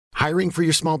Hiring for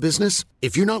your small business?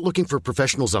 If you're not looking for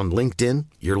professionals on LinkedIn,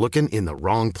 you're looking in the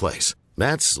wrong place.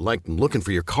 That's like looking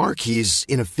for your car keys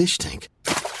in a fish tank.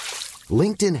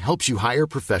 LinkedIn helps you hire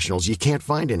professionals you can't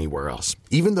find anywhere else,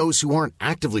 even those who aren't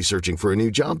actively searching for a new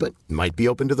job but might be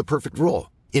open to the perfect role.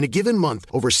 In a given month,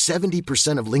 over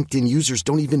 70% of LinkedIn users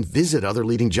don't even visit other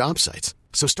leading job sites.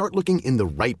 So start looking in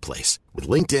the right place. With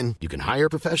LinkedIn, you can hire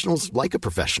professionals like a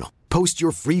professional. Post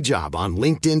your free job on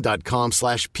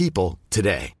linkedin.com/people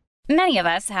today. Many of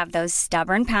us have those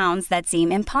stubborn pounds that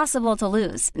seem impossible to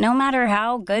lose, no matter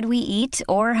how good we eat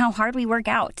or how hard we work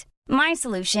out. My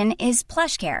solution is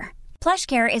PlushCare.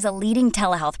 PlushCare is a leading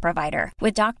telehealth provider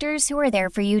with doctors who are there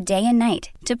for you day and night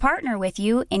to partner with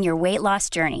you in your weight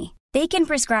loss journey. They can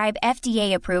prescribe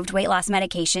FDA-approved weight loss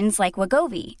medications like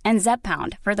Wegovy and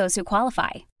Zepbound for those who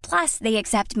qualify. Plus, they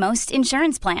accept most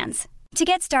insurance plans. To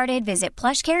get started, visit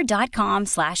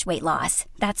plushcare.com/weightloss.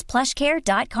 That's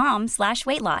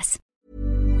plushcare.com/weightloss.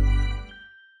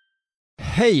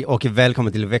 Hej och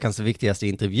välkommen till veckans viktigaste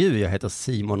intervju. Jag heter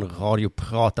Simon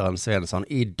Radioprataren Svensson.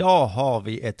 Idag har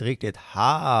vi ett riktigt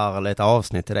härligt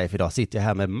avsnitt till dig. För idag sitter jag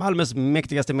här med Malmös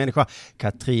mäktigaste människa,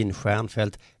 Katrin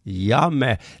Stjernfeldt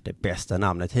Jammeh. Det bästa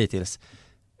namnet hittills,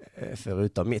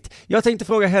 förutom mitt. Jag tänkte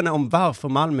fråga henne om varför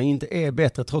Malmö inte är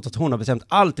bättre trots att hon har bestämt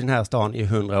allt i den här stan i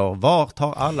 100 år. Var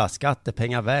tar alla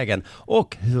skattepengar vägen?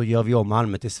 Och hur gör vi om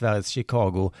Malmö till Sveriges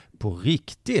Chicago på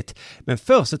riktigt? Men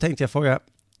först så tänkte jag fråga,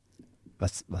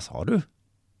 vad sa du?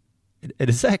 Är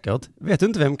det säkert? Vet du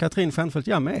inte vem Katrin Stjernfeldt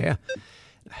Jammeh är?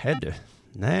 Nej du.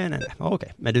 Nej.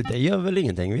 Okej. Men du, det gör väl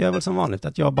ingenting. Vi gör väl som vanligt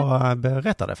att jag bara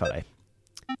berättar det för dig.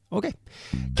 Okej.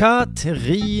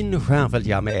 Katrin Stjernfeldt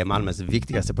Jammeh är Malmös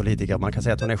viktigaste politiker. Man kan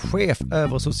säga att hon är chef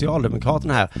över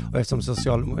Socialdemokraterna här. Och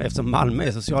eftersom Malmö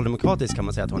är socialdemokratisk kan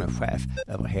man säga att hon är chef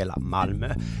över hela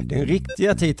Malmö. Den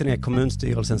riktiga titeln är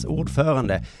kommunstyrelsens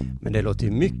ordförande. Men det låter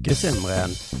ju mycket sämre än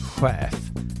chef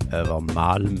över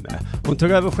Malmö. Hon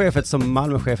tog över chefet som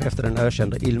Malmöchef efter den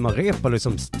ökände Ilmar Reepalu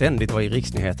som ständigt var i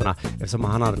riksnyheterna eftersom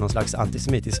han hade någon slags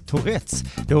antisemitisk Tourettes.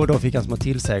 Då och då fick han små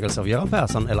tillsägelser av Göran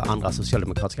Persson eller andra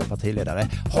socialdemokratiska partiledare.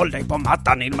 Håll dig på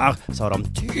mattan, Ilmar, sa de.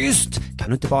 Tyst! Kan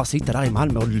du inte bara sitta där i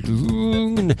Malmö och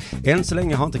lugn? Än så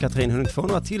länge har inte Katrin hunnit få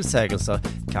några tillsägelser.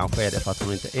 Kanske är det för att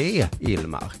hon inte är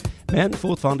Ilmar. Men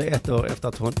fortfarande ett år efter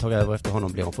att hon tog över efter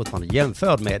honom blir hon fortfarande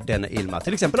jämförd med denna Ilmar.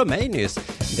 Till exempel av mig nyss.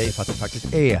 Det är för att hon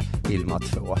faktiskt är Ilmar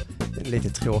 2. Den lite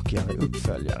tråkigare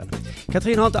uppföljaren.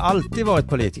 Katrin har inte alltid varit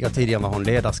politiker. Tidigare var hon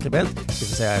ledarskribent. Det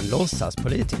vill säga en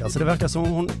låtsaspolitiker. Så det verkar som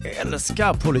hon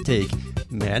älskar politik.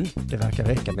 Men det verkar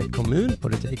räcka med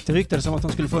kommunpolitik. Det ryktades som att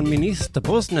hon skulle få en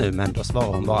ministerpost nu. Men då svarar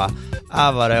hon bara,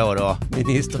 vadå då?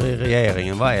 Minister i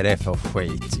regeringen, vad är det för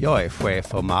skit? Jag är chef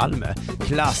för Malmö.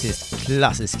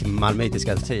 Klassisk malmöitisk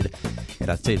attityd. En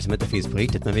attityd som inte finns på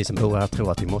riktigt, men vi som bor här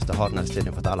tror att vi måste ha den här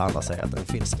attityden för att alla andra säger att den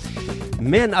finns.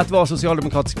 Men att vara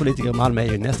socialdemokratisk politiker i Malmö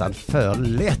är ju nästan för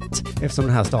lätt eftersom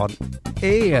den här staden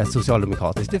är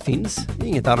socialdemokratisk. Det finns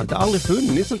inget annat. Det har aldrig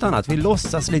funnits något annat. Vi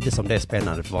låtsas lite som det är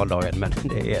spännande för valdagen, men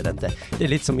det är det inte. Det är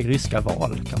lite som i ryska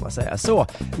val kan man säga. Så,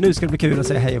 nu ska det bli kul att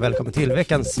säga hej och välkommen till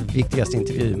veckans viktigaste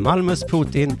intervju. Malmös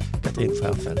Putin, Katrin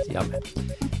Stjernfeldt Jammeh.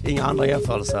 Inga andra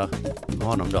jämförelser med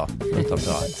honom då, utom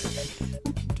då att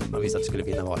man visste att du skulle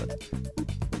vinna valet.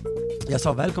 Jag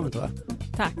sa välkommen, tror jag.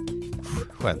 Tack.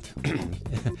 Skönt.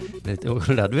 Lite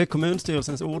orolig där. Du är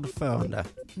kommunstyrelsens ordförande.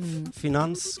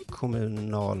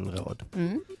 Finanskommunalråd.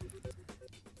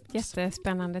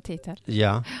 Jättespännande titel.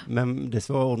 Ja, men det är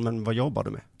svåra ord, men vad jobbar du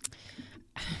med?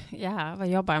 Ja, vad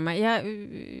jobbar jag med?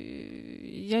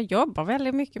 Jag jobbar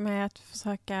väldigt mycket med att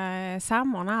försöka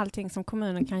samordna allting som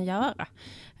kommunen kan göra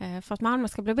för att Malmö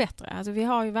ska bli bättre. Alltså vi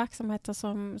har ju verksamheter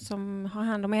som har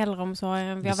hand om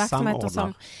äldreomsorgen. Vi har verksamheter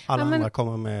som... Alla andra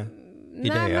kommer med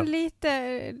idéer. Nej, men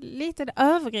lite det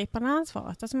övergripande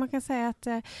ansvaret. Alltså man kan säga att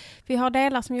vi har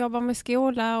delar som jobbar med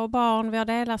skola och barn. Vi har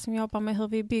delar som jobbar med hur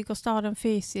vi bygger staden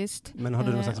fysiskt. Men har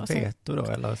du någon slags veto då?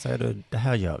 Eller säger du, det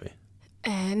här gör vi?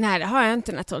 Nej, det har jag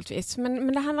inte naturligtvis.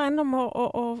 Men det handlar ändå om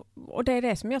och det är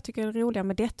det som jag tycker är roligt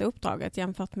med detta uppdraget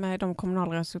jämfört med de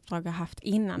kommunalrådsuppdrag jag haft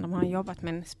innan. De har jobbat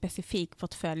med en specifik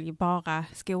portfölj, bara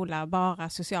skola, bara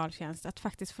socialtjänst. Att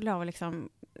faktiskt få lov att liksom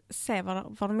se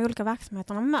var de olika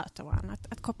verksamheterna möter varandra.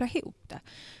 Att koppla ihop det.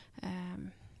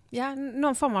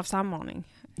 Någon form av samordning.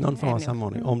 Någon form av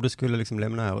samordning. Om du skulle liksom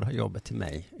lämna över det här jobbet till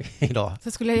mig idag.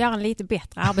 Så skulle jag göra en lite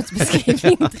bättre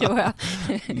arbetsbeskrivning, tror jag.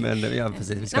 Men ja,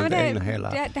 precis. Vi ska inte ägna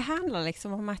hela... Det handlar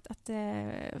liksom om att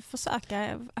försöka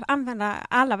använda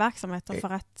alla verksamheter för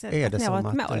att nå ett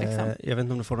mål. Liksom. Jag vet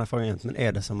inte om du får den här frågan egentligen, men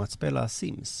är det som att spela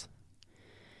Sims?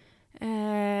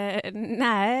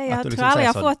 Nej, jag tror aldrig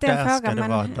jag har fått den frågan. Här ska det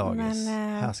vara dagis.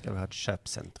 Här ska vi ha ett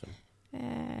köpcentrum.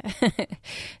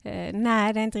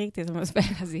 Nej, det är inte riktigt som att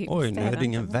spela Sims. Oj, nu är det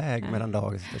ingen väg mellan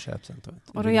dagis och köpcentret.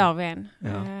 Och då gör vi en.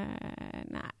 Ja.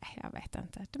 Nej, jag vet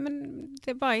inte. Men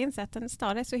det är bara att inse att en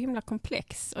stad är så himla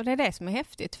komplex. Och det är det som är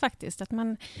häftigt faktiskt. Att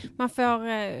man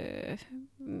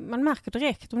märker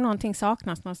direkt om någonting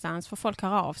saknas någonstans. För folk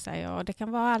hör av sig. Och det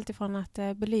kan vara allt ifrån att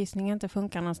belysningen inte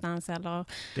funkar någonstans. Eller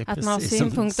att man har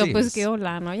synpunkter på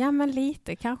skolan. Och, ja, men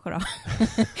lite kanske då.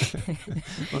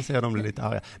 Man ser dem lite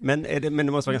arga. Men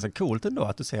det måste vara ganska coolt ändå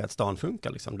att du ser att stan funkar.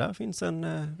 Liksom. Där finns en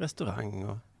restaurang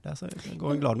och där så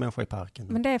går en glad människa i parken.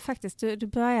 Men det är faktiskt, du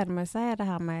började med att säga det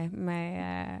här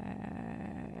med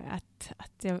att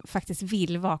jag faktiskt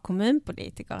vill vara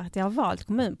kommunpolitiker. Att jag har valt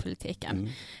kommunpolitiken.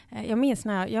 Jag minns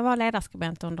när jag var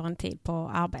ledarskribent under en tid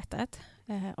på Arbetet.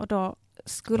 Och då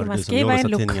skulle man skriva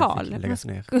en lokal.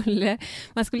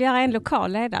 Man skulle göra en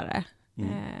lokal ledare.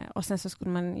 Och sen så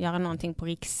skulle man göra någonting på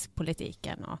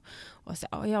rikspolitiken och så.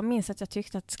 Och jag minns att jag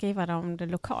tyckte att skriva om det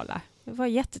lokala, det var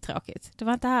jättetråkigt. Det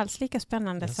var inte alls lika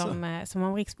spännande som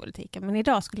om rikspolitiken. Men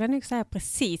idag skulle jag nog säga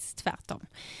precis tvärtom.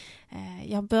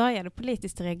 Jag började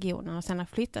politiskt i regionen och sen har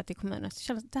flyttat till kommunen. Så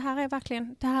kände jag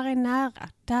att det här är nära,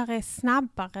 det här är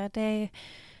snabbare, det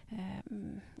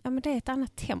är ett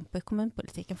annat tempo i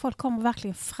kommunpolitiken. Folk kommer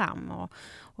verkligen fram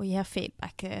och ger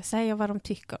feedback, säger vad de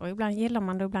tycker. Och ibland gillar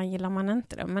man det, ibland gillar man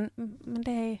inte det. Men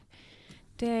det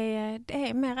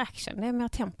är mer action, det är mer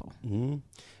tempo.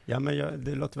 Ja, men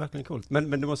det låter verkligen coolt.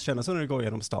 Men du måste känna så när du går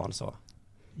genom stan så,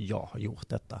 jag har gjort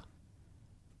detta.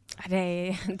 Det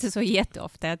är inte så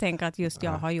jätteofta jag tänker att just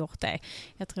jag har gjort det.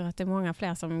 Jag tror att det är många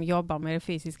fler som jobbar med det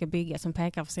fysiska bygget som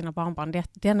pekar för sina barnbarn.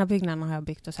 Denna byggnaden har jag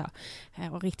byggt och så.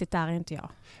 Och riktigt där är inte jag.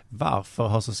 Varför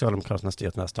har Socialdemokraterna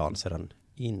styrt den här stan sedan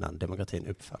innan demokratin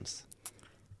uppfanns?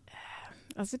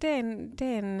 Alltså det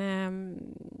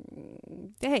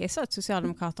är så att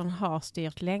Socialdemokraterna har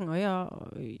styrt länge. Och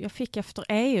jag fick efter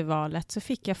EU-valet så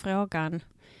fick jag frågan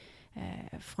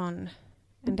från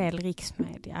en del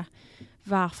riksmedia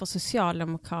varför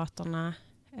Socialdemokraterna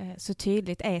så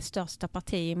tydligt är största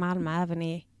parti i Malmö även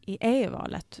i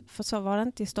EU-valet. För så var det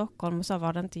inte i Stockholm och så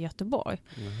var det inte i Göteborg.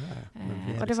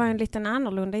 Och det var en liten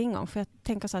annorlunda ingång, för jag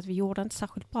tänker så att vi gjorde inte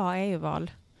särskilt bra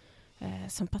EU-val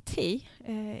som parti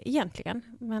egentligen.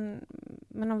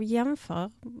 Men om vi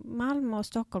jämför Malmö och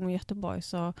Stockholm och Göteborg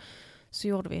så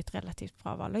gjorde vi ett relativt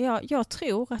bra val. Och jag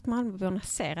tror att Malmöborna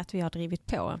ser att vi har drivit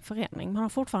på en förändring. Man har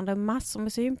fortfarande massor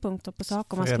med synpunkter på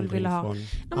saker man skulle vilja ha.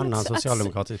 Från annan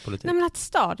socialdemokratisk politik. Men att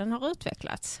staden har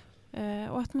utvecklats.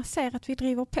 Och att man ser att vi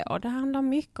driver på. Det handlar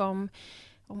mycket om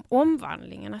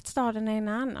omvandlingen. Att staden är en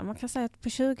annan. Man kan säga att på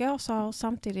 20 år så har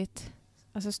samtidigt...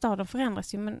 Alltså staden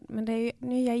förändras ju, men det är ju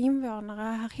nya invånare.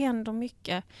 Här händer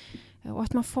mycket. Och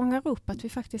att man fångar upp att vi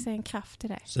faktiskt är en kraft i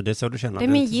det. Så det är så du känner? Det är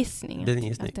min gissning. Det är din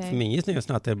gissning. För min gissning är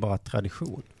snart att det är bara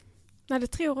tradition. Nej, det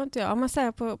tror inte jag. Om man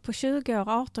säger på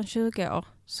 18-20 år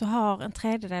så har en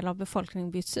tredjedel av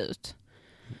befolkningen bytts ut.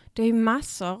 Det är ju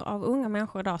massor av unga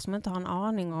människor idag som inte har en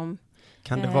aning om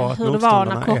hur det var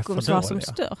när Kockums var som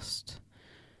störst.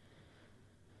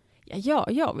 Ja,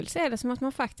 jag vill se det som att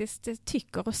man faktiskt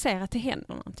tycker och ser att det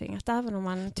händer någonting. Att även om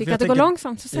man tycker att det går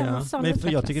långsamt så ser man att men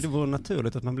för jag tycker det vore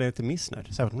naturligt att man blir lite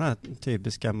missnöjd. Särskilt den här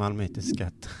typiska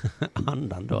malmöitiska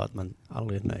andan då, att man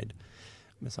aldrig är nöjd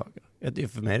med saker.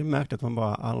 För mig är det märkt att man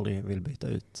bara aldrig vill byta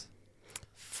ut.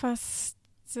 Fast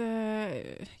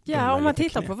om man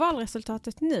tittar på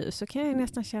valresultatet nu så kan jag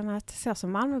nästan känna att så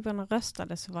som Malmöborna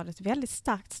röstade så var det ett väldigt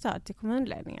starkt stöd till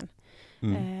kommunledningen.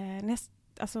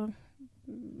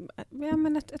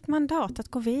 Men ett mandat att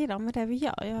gå vidare med det vi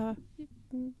gör.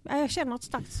 Jag känner ett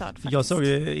starkt stöd faktiskt. Jag såg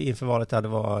ju inför valet där det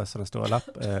var sådana stora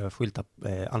skyltar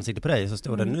ansikte på dig, så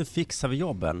stod det nu fixar vi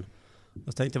jobben. Och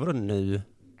så tänkte jag, vadå nu?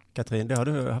 Katrin, det har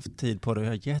du haft tid på det att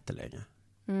göra jättelänge.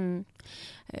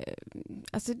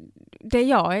 Alltså, det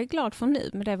jag är glad för nu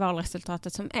med det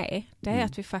valresultatet som det är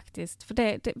att vi faktiskt, för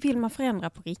det vill man förändra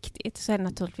på riktigt så är det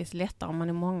naturligtvis lättare om man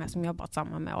är många som jobbar åt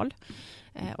samma mål.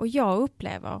 Och jag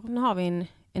upplever, nu har vi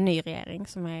en ny regering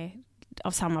som är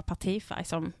av samma partifärg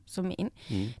som min,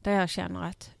 där jag känner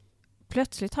att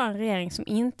plötsligt har en regering som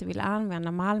inte vill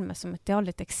använda Malmö som ett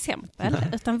dåligt exempel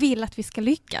utan vill att vi ska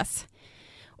lyckas.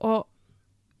 Och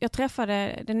jag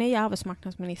träffade den nya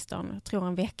arbetsmarknadsministern, jag tror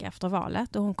en vecka efter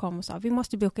valet, och hon kom och sa vi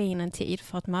måste boka in en tid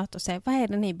för att möta och se vad är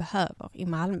det ni behöver i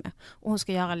Malmö. Och hon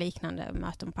ska göra liknande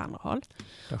möten på andra håll.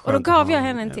 Och då gav jag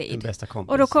henne en tid.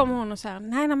 Och då kommer hon och säger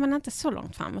nej men inte så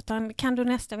långt fram utan kan du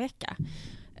nästa vecka?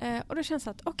 Och då känns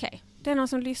det att okej, det är någon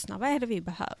som lyssnar. Vad är det vi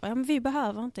behöver? Ja, men vi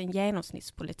behöver inte en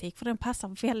genomsnittspolitik för den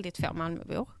passar väldigt få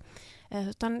Malmöbor.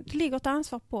 Utan det ligger ett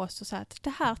ansvar på oss att säga att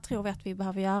det här tror vi att vi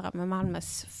behöver göra med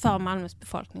Malmös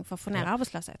befolkning för att få ner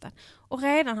arbetslösheten. Och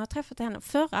redan har jag träffat henne.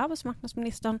 Förra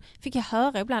arbetsmarknadsministern fick jag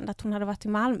höra ibland att hon hade varit i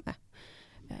Malmö.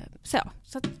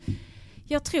 Så att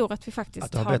jag tror att vi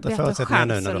faktiskt har bättre chans att lyckas.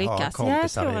 Nu när du har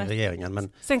kompisar i regeringen.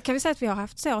 Men... Sen kan vi säga att vi har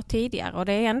haft så tidigare och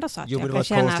det är ändå så att jag kan känna att...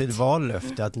 det var ett konstigt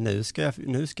vallöfte att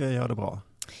nu ska jag göra det bra.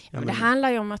 Ja, men det handlar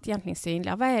ju om att egentligen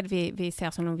synliga. Vad är det vi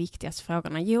ser som de viktigaste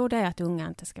frågorna? Jo, det är att unga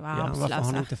inte ska vara arbetslösa. Varför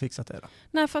har ni inte fixat det då?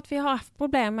 Nej, för att vi har haft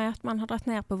problem med att man har dragit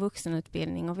ner på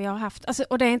vuxenutbildning och vi har haft,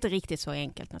 och det är inte riktigt så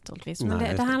enkelt naturligtvis, men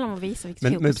det handlar om att visa vilket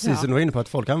fokus. Men precis som du var inne på att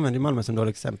folk använder Malmö som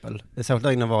dåligt exempel. Särskilt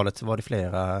där innan valet så var det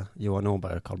flera, Johan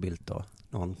Norberg, Carl Bildt och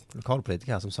någon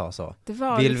lokalpolitiker som sa så.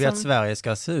 Vill vi att Sverige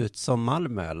ska se ut som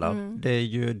Malmö eller? Det är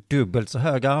ju dubbelt så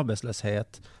hög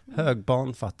arbetslöshet, hög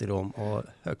barnfattigdom och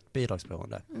högt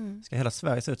bidragsberoende. Ska hela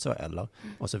Sverige se ut så eller?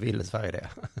 Och så ville Sverige det.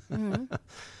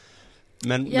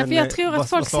 Men jag tror att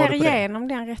folk ser igenom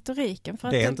den retoriken.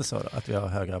 För det är inte så då, att vi har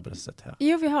hög arbetslöshet här?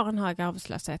 Jo, vi har en hög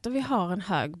arbetslöshet och vi har en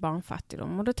hög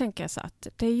barnfattigdom. Och då tänker jag så att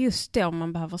det är just då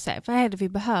man behöver se. Vad är det vi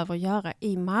behöver göra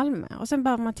i Malmö? Och sen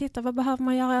behöver man titta, vad behöver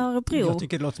man göra i Örebro? Jag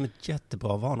tycker det låter som ett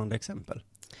jättebra varnande exempel.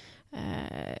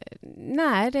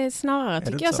 Nej, det är snarare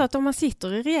tycker jag så att om man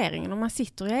sitter i regeringen, om man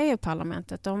sitter i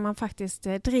EU-parlamentet och om man faktiskt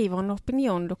driver en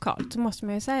opinion lokalt så måste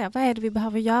man ju säga, vad är det vi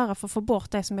behöver göra för att få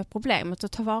bort det som är problemet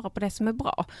och ta vara på det som är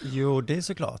bra? Jo, det är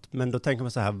såklart. Men då tänker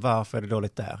man så här, varför är det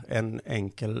dåligt där? En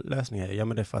enkel lösning är,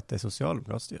 men det är för att det är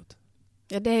socialdemokratiskt styrt.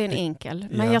 Ja, det är en enkel.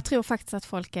 Men jag tror faktiskt att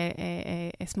folk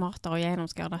är smartare och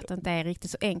genomskådar att det inte är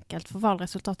riktigt så enkelt för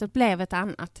valresultatet blev ett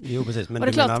annat. Jo, precis. Men och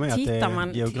det du menar med att det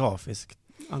är geografiskt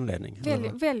anledning.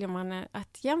 Väljer man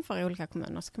att jämföra olika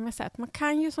kommuner så kan man säga att man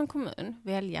kan ju som kommun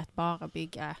välja att bara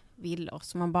bygga villor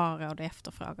som man bara råder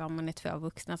efterfråga om man är 2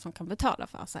 vuxna som kan betala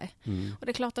för sig. Och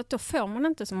det är klart att då får man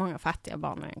inte så många fattiga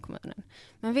barn i den kommunen.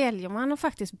 Men väljer man att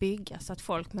faktiskt bygga så att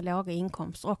folk med låga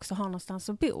inkomster också har någonstans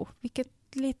att bo, vilket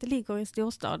lite ligger i en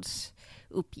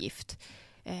storstadsuppgift,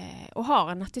 och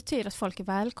har en attityd att folk är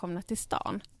välkomna till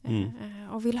stan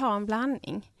och vill ha en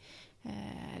blandning.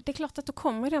 Det är klart att då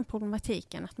kommer den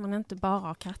problematiken att man inte bara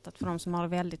har kattat för de som har det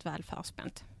väldigt väl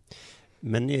förspänt.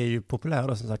 Men ni är ju populära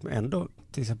då, som sagt, men ändå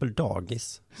till exempel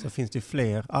dagis så finns det ju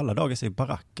fler, alla dagis är ju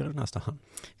baracker i den här stan.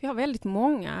 Vi har väldigt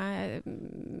många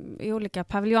olika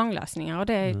paviljonglösningar och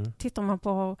det tittar man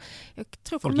på. Jag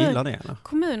tror folk gillar det.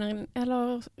 Kommunen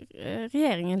eller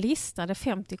regeringen listade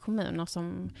 50 kommuner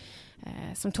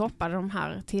som toppade de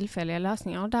här tillfälliga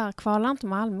lösningarna och där kvalar inte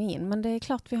Malmö in, men det är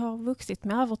klart vi har vuxit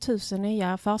med över 1000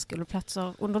 nya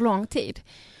förskoleplatser under lång tid.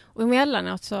 Och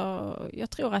emellanåt så, jag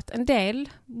tror att en del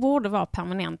borde vara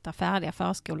permanenta, färdiga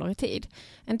förskolor i tid.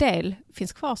 En del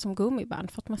finns kvar som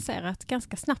gummiband för att man ser att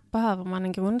ganska snabbt behöver man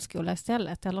en grundskola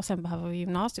istället eller sen behöver vi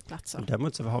gymnasieplatser.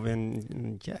 Däremot så har vi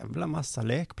en jävla massa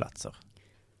lekplatser.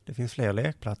 Det finns fler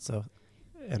lekplatser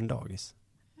än dagis.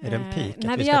 Är det en peak?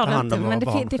 Nej, det gör det inte, men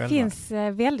det finns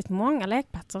väldigt många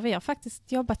lekplatser. Vi har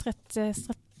faktiskt jobbat rätt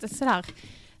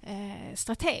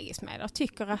strategiskt med det och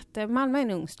tycker att Malmö är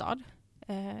en ung stad.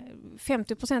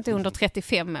 50% är under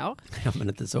 35 år. Ja, men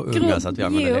inte så unga så att vi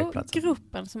använder lekplatser.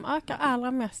 Gruppen som ökar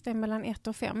allra mest är mellan 1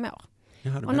 och 5 år.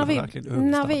 Ja, och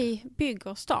när vi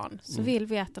bygger stan så vill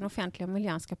vi att den offentliga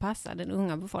miljön ska passa den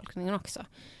unga befolkningen också.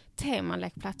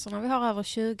 Temalekplatserna, vi har över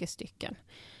 20 stycken.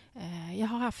 Jag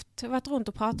har varit runt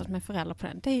och pratat med föräldrar på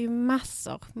den. Det är ju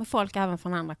massor med folk även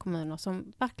från andra kommuner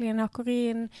som verkligen åker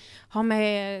in, har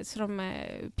med så de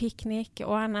picknick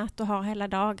och annat och har hela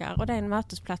dagar. Och det är en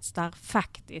mötesplats där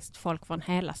faktiskt folk från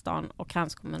hela stan och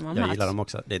kranskommuner möts. Jag gillar dem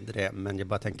också, det är inte det, men jag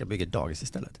bara tänker bygga dagis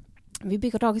istället. Vi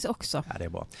bygger dagis också. Ja, det är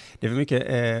bra. Det är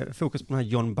mycket fokus på den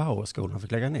här John Bauer-skolan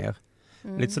fick lägga ner.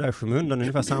 Lite sådär i skymundan,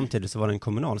 ungefär samtidigt så var det en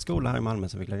kommunal skola här i Malmö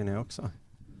som fick lägga ner också.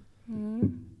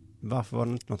 Varför var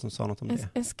det inte något som sa något om det?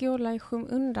 En skola i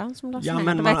skymundan som lades ner.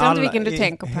 Men jag vet inte vilken du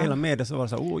tänker på. Hela media så var det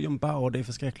så John Bauer, det är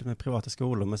förskräckligt med privata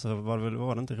skolor, men så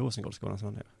var det inte Rosengårdsskolan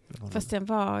som var det. Fast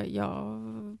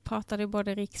jag pratade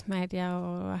både riksmedia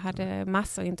och hade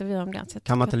massor intervjuer om den.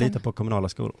 Kan man inte lita på kommunala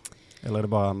skolor? Eller är det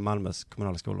bara Malmös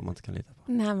kommunala skolor man inte kan lita på?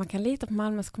 Nej, man kan lita på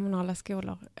Malmös kommunala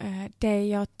skolor. Det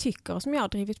jag tycker som jag har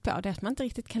drivit på det är att man inte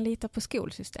riktigt kan lita på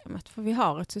skolsystemet. För vi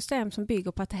har ett system som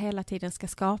bygger på att det hela tiden ska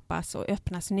skapas och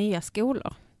öppnas nya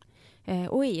skolor.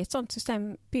 Och i ett sådant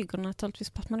system bygger det naturligtvis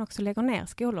på att man också lägger ner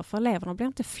skolor. För eleverna blir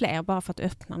inte fler bara för att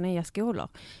öppna nya skolor.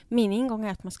 Min ingång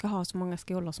är att man ska ha så många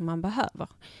skolor som man behöver.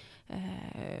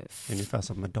 Ungefär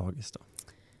som med dagis då?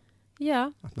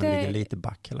 Ja, Att man ligger lite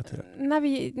back hela tiden.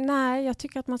 Nej, jag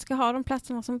tycker att man ska ha de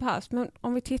platserna som behövs. Men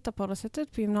om vi tittar på det och sätter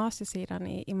ut på gymnasiesidan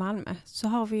i Malmö, så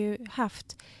har vi ju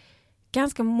haft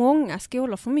ganska många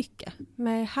skolor för mycket.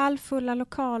 Med halvfulla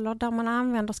lokaler där man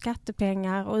använder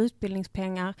skattepengar och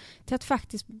utbildningspengar till att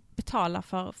faktiskt betala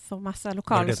för massa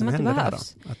lokaler som inte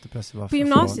behövs. På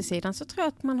gymnasiesidan så tror jag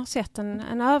att man har sett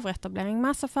en överetablering.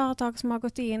 Massa företag som har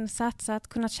gått in, satsat,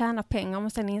 kunnat tjäna pengar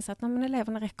och sen insett att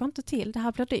eleverna räcker inte till. Det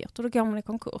här blir dyrt och då går man i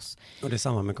konkurs. Och det är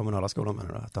samma med kommunala skolor,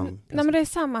 menar du? Att Nej, men det är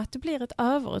samma att det blir ett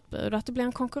överutbud och att det blir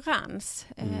en konkurrens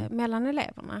mellan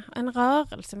eleverna. En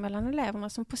rörelse mellan eleverna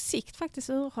som på sikt faktiskt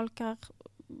urholkar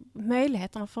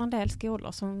möjligheterna för en del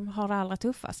skolor som har det allra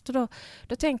tuffast. Och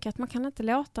då tänker jag att man kan inte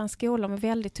låta en skola med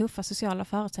väldigt tuffa sociala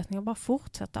förutsättningar bara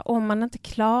fortsätta om man inte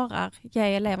klarar ge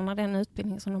eleverna den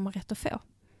utbildning som de har rätt att få.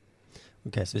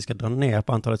 Okej, så vi ska dra ner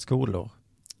på antalet skolor?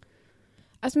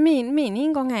 Alltså min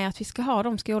ingång är att vi ska ha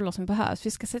de skolor som behövs.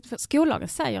 Skollagen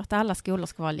säger att alla skolor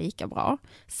ska vara lika bra.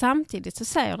 Samtidigt så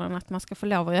säger den att man ska få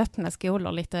lov att öppna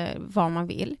skolor lite var man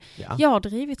vill. Ja. Jag har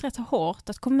drivit rätt så hårt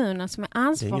att kommunen som är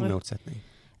ansvarig... Det är ingen motsättning.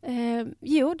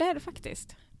 Jo, det är det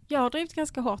faktiskt. Jag har drivit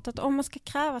ganska hårt att om man ska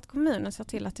kräva att kommunen ser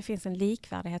till att det finns en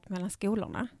likvärdighet mellan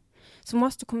skolorna, så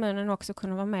måste kommunen också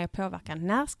kunna vara med och påverka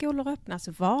när skolor öppnas,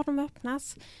 var de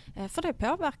öppnas. För det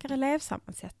påverkar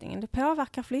elevsammansättningen, det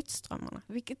påverkar flyttströmmarna,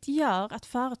 vilket gör att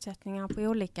förutsättningarna på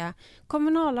olika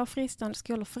kommunala och fristående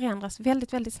skolor förändras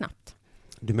väldigt, väldigt snabbt.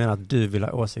 Du menar att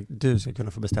du ska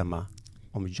kunna få bestämma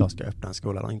om jag ska öppna en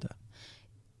skola eller inte?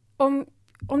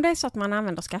 Om det är så att man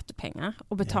använder skattepengar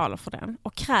och betalar för den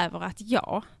och kräver att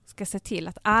jag ska se till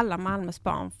att alla Malmös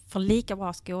barn får lika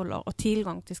bra skolor och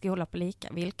tillgång till skola på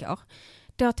lika villkor,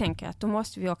 då tänker jag att då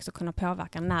måste vi också kunna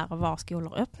påverka när och var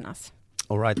skolor öppnas.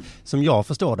 All right. Som jag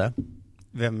förstår det,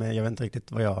 jag vet inte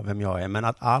riktigt vem jag är, men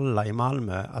att alla i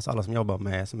Malmö, alltså alla som jobbar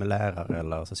med som är lärare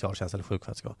eller socialtjänst eller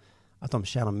sjuksköterskor, att de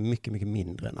tjänar mycket, mycket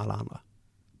mindre än alla andra.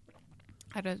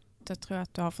 Då tror jag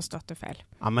att du har förstått det fel.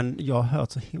 Ja, men jag har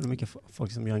hört så himla mycket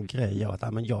folk som gör en grej av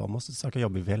att jag måste söka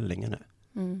jobb i Vellinge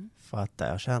nu. För att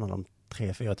där tjänar de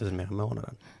 3-4 tusen mer i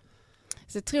månaden.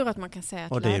 Så jag tror att man kan säga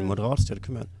att... Och det är en moderatstyrd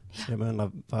kommun. Så jag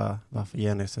undrar varför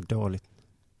ger ni så dåligt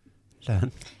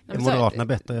lön? Är Moderaterna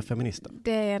bättre feminister?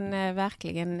 Det är en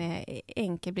verkligen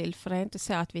enkel bild, för det är inte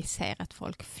så att vi ser att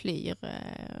folk flyr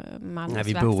Malmös verksamheter.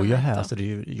 Nej, vi bor ju här så det är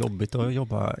ju jobbigt att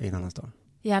jobba i en annan stad.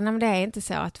 Ja, men det är inte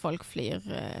så att folk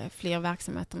flyr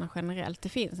verksamheterna generellt. Det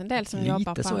finns en del som lite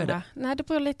jobbar på så andra. Är det. Nej, det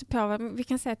beror lite på. Vi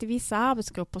kan säga att i vissa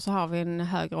arbetsgrupper så har vi en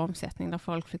högre omsättning där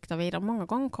folk flyttar vidare. Många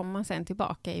gånger kommer man sen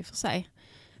tillbaka i och för sig.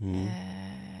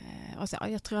 Och så,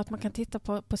 jag tror att man kan titta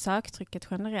på söktrycket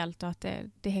generellt och att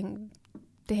det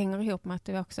hänger ihop med att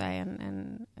det också är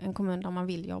en kommun där man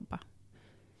vill jobba.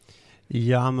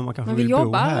 Ja, men man kanske vi vill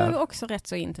bo här. jobbar också rätt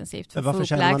så intensivt för att få upp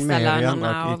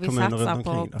lägstalönerna och vi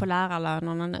satsar på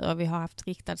lärarlönerna nu och vi har haft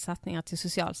riktade satsningar till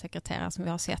socialsekreterare som vi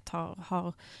har sett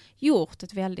har gjort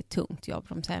ett väldigt tungt jobb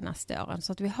de senaste åren.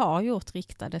 Så att vi har gjort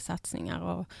riktade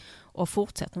satsningar och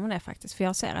fortsätter med det faktiskt. För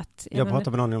jag ser att... Jag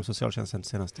pratade med någon om socialtjänsten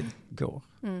senast igår.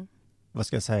 Vad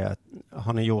ska jag säga?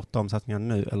 Har ni gjort de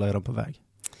satsningarna nu eller är de på väg?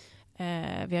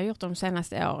 Vi har gjort de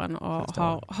senaste åren och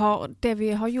har det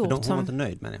vi har gjort... Hon var inte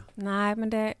nöjd med det. Nej, men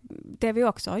det vi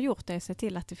också har gjort är att se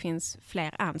till att det finns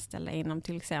fler anställda inom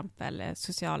till exempel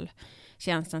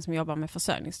socialtjänsten som jobbar med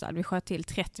försörjningsstöd. Vi sköt till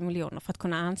 30 miljoner för att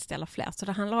kunna anställa fler. Så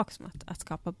det handlar också om att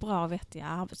skapa bra och vettiga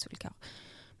arbetsvillkor.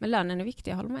 Men lönen är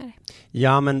viktig, jag håller med dig.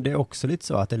 Ja, men det är också lite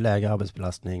så att det är lägre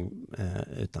arbetsbelastning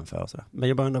utanför. Så. Men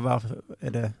jag bara undrar varför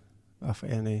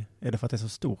är det för att det är så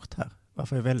stort här?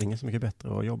 Varför är Vellinge så mycket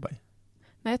bättre att jobba i?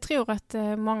 Nej, jag tror att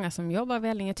många som jobbar i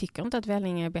Vellinge tycker inte att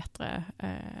Vellinge är bättre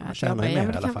att jobba i.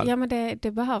 Ja, men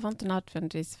det behöver inte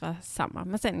nödvändigtvis vara samma.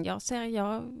 Men sen jag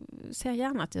ser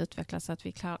gärna att det utvecklas så att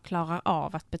vi klarar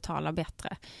av att betala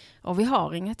bättre. Och vi har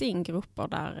ringat in grupper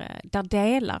där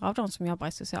delar av de som jobbar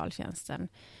i socialtjänsten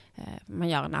man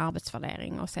gör en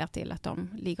arbetsvärdering och ser till att de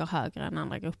ligger högre än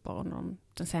andra grupper under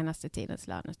den senaste tidens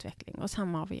löneutveckling. Och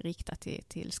samma har vi riktat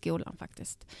till skolan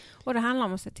faktiskt. Och det handlar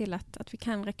om att se till att vi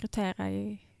kan rekrytera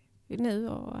nu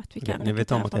och att vi kan rekrytera. Ni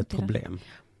vet om att det är ett problem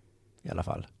i alla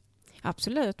fall.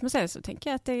 Absolut, men sen så tänker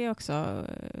jag att det är också...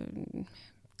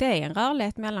 Det är en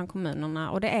rörlighet mellan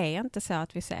kommunerna och det är inte så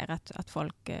att vi ser att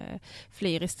folk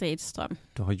flyr i stridström.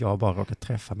 Då har jag bara råkat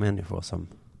träffa människor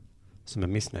som är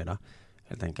missnöjda.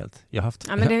 Helt enkelt. Jag har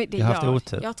haft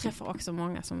otur. Jag träffar också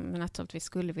många som naturligtvis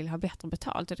skulle vilja ha bättre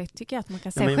betalt. Och det tycker jag att man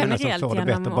kan se men generellt genom det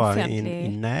bättre bara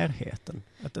i närheten.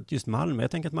 Att just Malmö,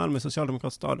 jag tänker att Malmö är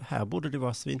socialdemokratisk stad. Här borde det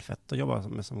vara svinfett att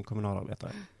jobba som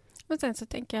kommunalarbetare. Men sen så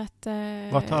tänker jag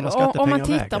att Vart tar alla skattepengar om man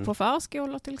tittar vägen? på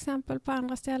förskolor till exempel på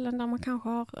andra ställen där man kanske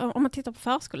har, om man tittar på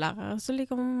förskollärare så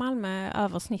ligger Malmö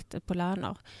över snittet på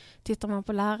löner. Tittar man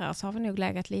på lärare så har vi nog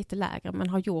legat lite lägre men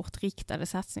har gjort riktade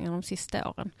satsningar de sista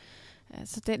åren.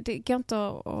 Så det går inte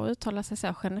att uttala sig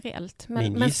så generellt.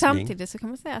 Men samtidigt så kan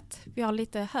man säga att vi har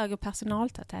lite högre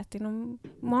personaltäthet inom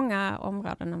många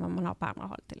områden än vad man har på andra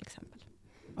håll till exempel.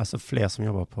 Alltså fler som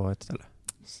jobbar på ett ställe.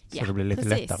 Så det blir lite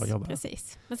lättare att jobba.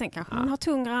 Precis. Men sen kanske man har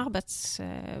tungare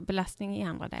arbetsbelastning i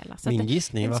andra delar. Så min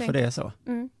gissning varför det är så,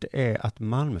 det är att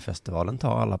Malmöfestivalen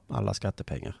tar alla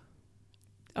skattepengar.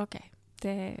 Okej.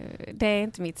 Det är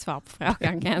inte mitt svar på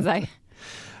frågan kan jag säga.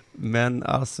 Men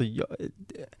alltså,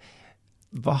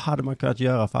 vad hade man kunnat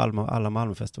göra för alla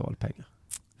Malmöfestivalpengar?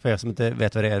 För er som inte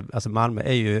vet vad det är, alltså Malmö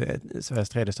är ju Sveriges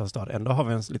tredje största stad. Ändå har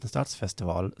vi en liten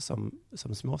stadsfestival som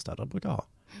småstäder brukar ha.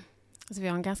 Alltså vi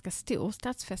har en ganska stor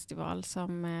stadsfestival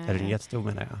som... Är det jättestor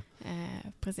menar jag?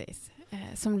 Precis.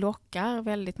 Som lockar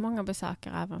väldigt många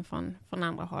besökare även från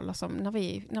andra håll. Och som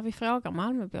när vi frågar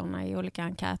Malmöborna i olika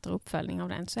enkäter och uppföljning av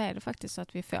den så är det faktiskt så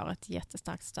att vi får ett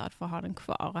jättestarkt stöd för att ha den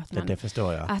kvar. Att det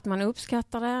förstår jag. Att man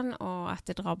uppskattar den och att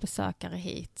det drar besökare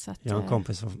hit. Så att, jag har en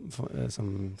kompis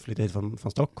som flyttade hit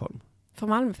från Stockholm. För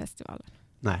Malmöfestivalen?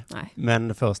 Nej.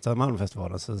 Men första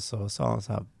Malmöfestivalen så sa han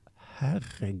så här,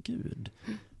 herregud,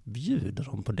 bjuder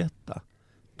de på detta?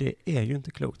 Det är ju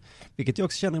inte klokt. Vilket jag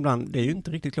också känner ibland, det är ju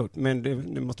inte riktigt klokt. Men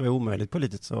det måste vara omöjligt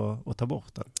politiskt att ta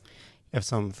bort den.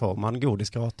 Eftersom får man godis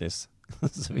gratis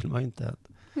så vill man inte.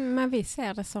 Men vi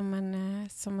ser det som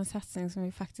en satsning som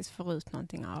vi faktiskt får ut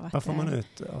någonting av. Vad får man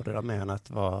ut av det där med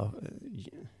att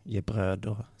ge bröd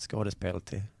och skådespel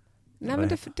till? Nej, men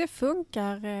det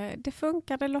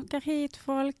funkar, det lockar hit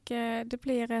folk, det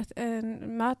blir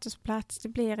en mötesplats, det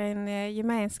blir en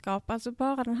gemenskap. Alltså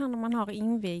bara den här när man har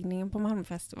invigningen på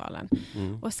Malmöfestivalen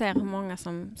och ser hur många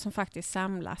som faktiskt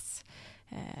samlas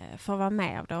för att vara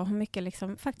med av det och hur mycket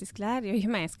liksom faktiskt glädje och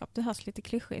gemenskap. Det hörs lite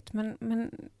klyschigt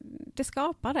men det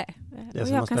skapar det. Det är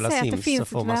som att spela Sims så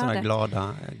får man sådana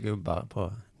glada gubbar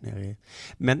på nere i.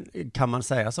 Men kan man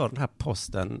säga så, den här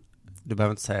posten, du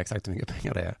behöver inte säga exakt hur mycket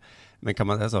pengar det är. Men kan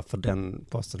man säga så, för den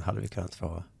posten hade vi kunnat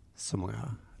få så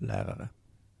många lärare.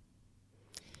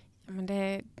 Ja, men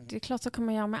det är klart så kan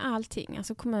man göra med allting.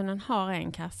 Alltså kommunen har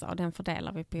en kassa och den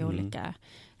fördelar vi på olika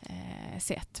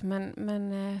sätt.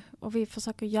 Och vi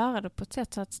försöker göra det på ett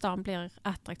sätt så att stan blir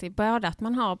attraktiv. Både att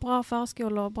man har bra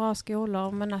förskolor och bra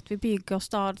skolor, men att vi bygger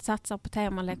stad, satsar på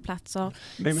temalekplatser,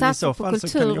 satsar på kultur och utbud. Men i så fall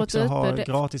så kan ni också ha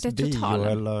gratis bio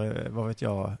eller vad vet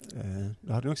jag.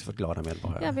 Då hade ni också fått glada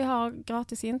medborgare. Ja, vi har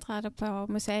gratis inträde på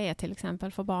museet till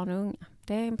exempel för barn och unga.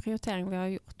 Det är en prioritering vi har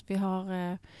gjort. Vi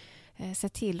har se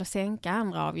till att sänka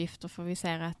andra avgifter för vi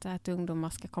ser att ungdomar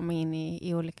ska komma in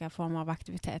i olika former av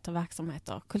aktiviteter och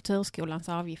verksamheter. Kulturskolans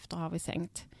avgifter har vi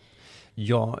sänkt.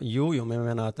 Ja, men jag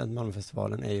menar att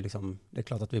Malmöfestivalen är ju liksom, det är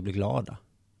klart att vi blir glada.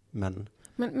 Men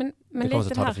det kommer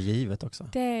att ta det för givet också.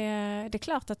 Det är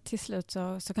klart att till slut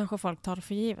så kanske folk tar det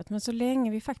för givet. Men så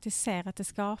länge vi faktiskt ser att det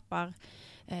skapar,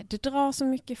 det drar så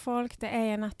mycket folk, det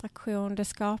är en attraktion, det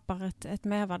skapar ett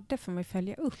mervärde, det får man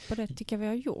följa upp och det tycker jag vi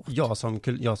har gjort.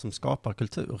 Jag som skapar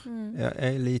kultur, jag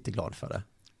är lite glad för det.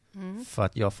 För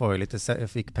att jag får ju lite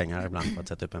fickpengar ibland för att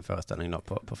sätta upp en föreställning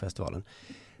på festivalen.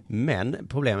 Men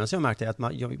problemet som jag märkte är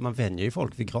att man vänjer ju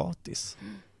folk vid gratis.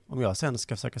 Om jag sen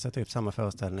ska försöka sätta upp samma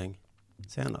föreställning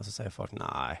senare så säger folk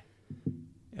nej,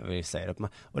 jag vill säga det.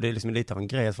 Och det är liksom lite av en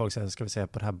grej att folk säger, ska vi se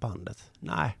på det här bandet?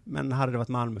 Nej, men hade det varit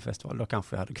Malmöfestival då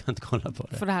kanske jag hade kunnat kolla på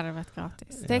det. För det hade varit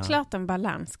gratis. Ja. Det är klart en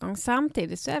balansgång.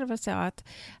 Samtidigt så är det väl så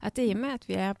att i och med att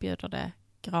vi erbjuder det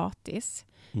gratis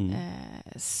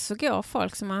så går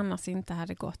folk som annars inte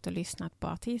hade gått och lyssnat på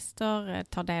artister,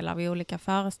 tar del av olika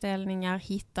föreställningar,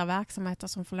 hittar verksamheter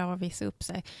som får lov att visa upp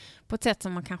sig på ett sätt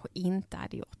som man kanske inte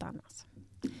hade gjort annars.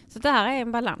 Så det här är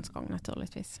en balansgång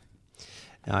naturligtvis.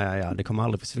 Ja, det kommer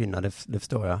aldrig försvinna, det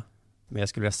förstår jag. Men jag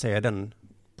skulle vilja se den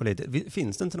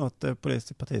finns det inte något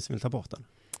politiskt parti som vill ta bort den?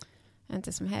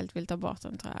 Inte som helt vill ta bort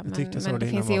den tror jag. Men det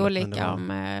finns ju olika om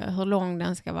hur lång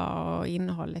den ska vara och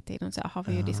innehållet i den. Så har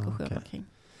vi ju diskussioner kring.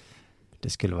 Det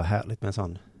skulle vara härligt med en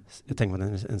sån. Jag tänker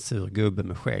att en sur gubbe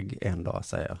med skägg en dag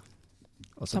säger.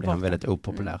 Och så blir han väldigt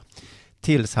opopulär.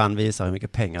 Tills han visar hur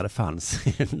mycket pengar det fanns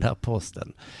i den där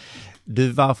posten.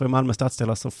 Du, varför är Malmö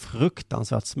stadsdelar så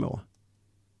fruktansvärt små?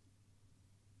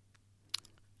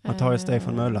 Man tar ett steg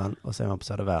från Möllan och så är man på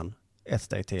Södervärn. Ett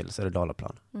steg till så är det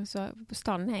Dalaplan. Så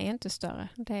stan är ju inte större,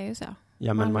 det är ju så.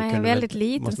 Ja, men man är väldigt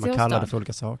liten. Måste man kalla det för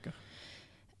olika saker?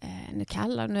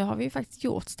 Nu har vi ju faktiskt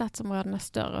gjort stadsområdena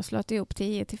större och slått ihop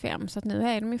 10-5, så att nu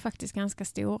är de ju faktiskt ganska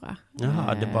stora.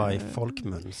 Jaha, det är bara i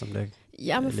folkmun som det...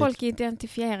 Ja, men folk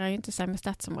identifierar ju inte sig med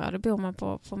stadsområde. Bor man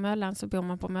på Möllan så bor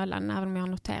man på Möllan, även om jag har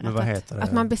noterat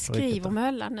att man beskriver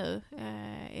Möllan nu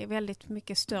i väldigt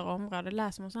mycket större område.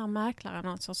 Läser man sådana här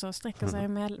mäklarannonser så sträcker sig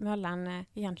Möllan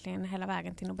egentligen hela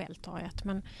vägen till Nobeltorget.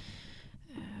 Men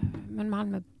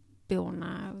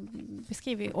Malmöborna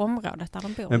beskriver ju området där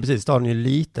de bor. Men precis, staden är ju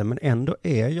liten, men ändå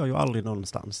är jag ju aldrig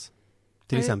någonstans.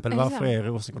 Till exempel, varför är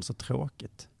Rosengård så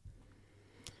tråkigt?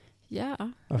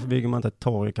 Ja. Varför bygger man inte ett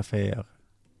torg, kaféer?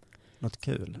 Något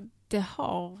kul? Det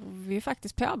har vi ju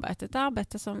faktiskt påbörjat ett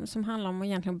arbete som handlar om att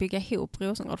egentligen bygga ihop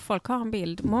Rosengård.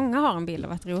 Många har en bild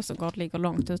av att Rosengård ligger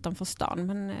långt utanför stan,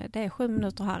 men det är 7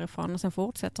 minuter härifrån och sen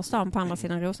fortsätter stan på andra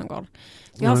sidan Rosengård.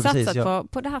 Vi har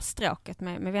satsat på det här stråket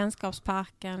med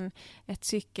vänskapsparken, ett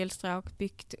cykelstråk,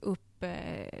 byggt upp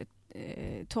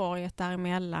torget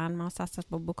däremellan, man har satsat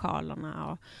på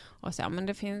bokalerna och så. Men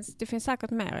det finns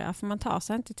säkert mer att göra, för man tar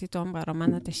sig inte till ett område om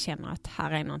man inte känner att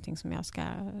här är någonting som jag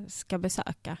ska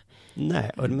besöka.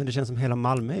 Nej, men det känns som hela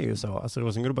Malmö är ju så. Alltså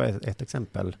Rosengård bara är ett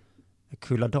exempel.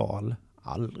 Kulladal,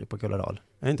 aldrig på Kulladal.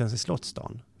 Jag är inte ens i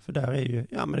Slottsstan. För där är ju,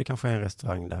 men det kanske är en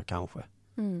restaurang där kanske.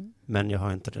 Mm. Men jag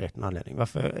har inte direkt någon anledning.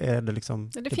 Varför är det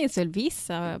liksom... Det finns väl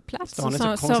vissa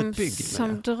platser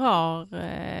som drar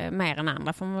mer än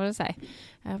andra, får man väl säga.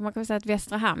 Man kan väl säga att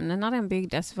Västra hamnen, när den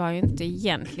byggdes, var ju inte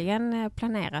egentligen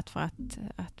planerat för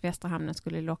att Västra hamnen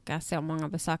skulle locka så många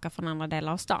besökare från andra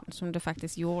delar av stan som det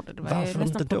faktiskt gjorde. Det var varför ju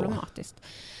nästan inte då? Problematiskt.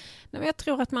 Men jag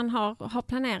tror att man har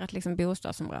planerat liksom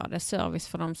bostadsområde, service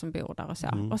för de som bor där och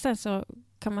så. Och sen så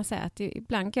kan man säga att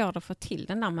ibland går det att få till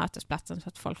den där mötesplatsen så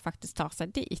att folk faktiskt tar sig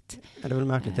dit. Ja, det är väl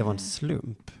märkligt, det var en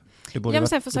slump. Men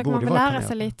sen försöker man väl lära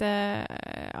sig lite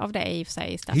av det i och för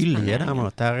sig i stadsplaneringen. Hylje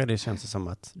däremot, där känns det som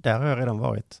att där har jag redan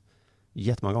varit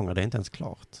jättemånga gånger, det är inte ens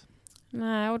klart.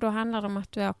 Nej, och då handlar det om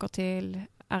att du åker till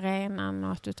arenan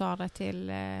och att du tar dig till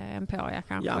Emporia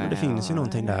kanske. Ja, men det finns ju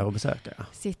någonting där att besöka.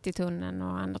 Citytunneln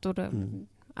och annat. Och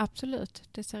absolut,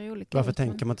 det ser ju olika ut. Varför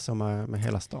tänker man inte så med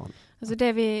hela stan? Alltså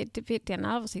den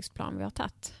översiktsplan vi har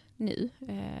tagit nu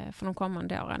för de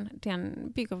kommande åren,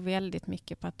 den bygger väldigt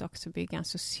mycket på att också bygga en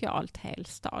socialt hel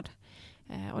stad.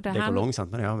 Och det går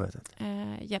långsamt med det arbetet.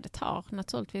 Ja, det tar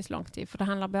naturligtvis lång tid. För det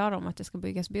handlar både om att det ska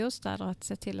byggas bostäder och att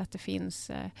se till att det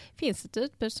finns ett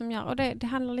utbud som gör... Och det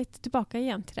handlar lite tillbaka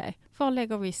igen till det. Var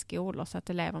lägger vi skolor så att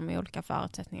elever med olika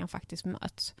förutsättningar faktiskt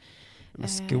möts? Men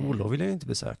skolor vill jag inte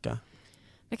besöka.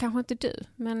 Det kanske inte du,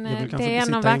 men det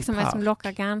är en verksamhet som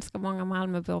lockar ganska många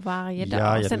Malmöbor varje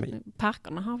dag. Och sen,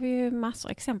 parkerna har vi ju massor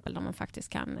av exempel där man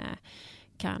faktiskt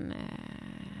kan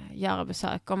göra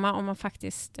besök. Om man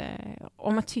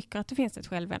tycker att det finns ett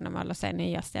självändamål och se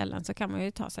nya ställen, så kan man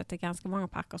ju ta sig till ganska många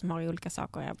parker som har olika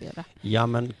saker att erbjuda. Ja,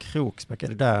 men Kroksbäck är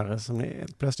det där som ni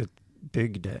plötsligt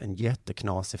byggde en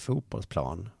jätteknasig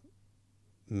fotbollsplan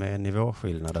med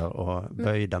nivåskillnader och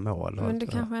böjda mål. Men du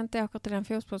kanske inte åker till den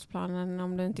fotbollsplanen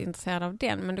om du inte är intresserad av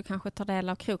den, men du kanske tar del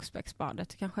av Kroksbäcksbadet.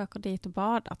 Du kanske åker dit och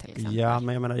badar till exempel. Ja,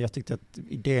 men jag tyckte att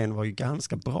idén var ju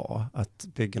ganska bra att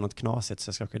bygga något knasigt så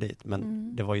jag ska åka dit.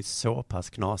 Men det var ju så pass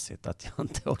knasigt att jag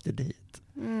inte åkte dit.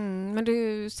 Men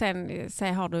du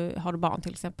säg har du barn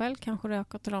till exempel, kanske du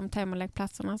åker till de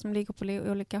temalekplatserna som ligger på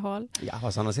olika håll. Ja,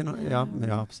 fast annars ja,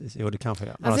 precis. Jo, det kanske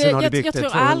jag. Alltså, jag har byggt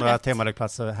 200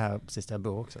 temalekplatser här precis där jag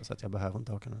bor också, så att jag behöver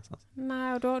inte åka någonstans.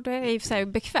 Nej, och då är det i och för sig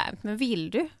bekvämt, men vill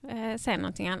du säga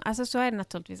någonting annat? Alltså så är det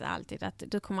naturligtvis alltid att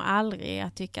du kommer aldrig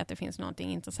att tycka att det finns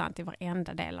någonting intressant i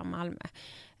varenda del av Malmö.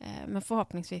 Men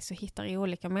förhoppningsvis så hittar du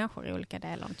olika människor i olika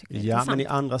delar och tycker det är intressant. Men i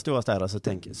andra stora städer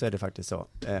så är det faktiskt så.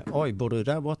 Oj, bor du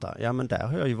där borta? Ja, men där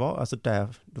har jag ju varit. Alltså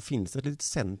då finns det ett litet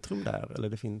centrum där. Eller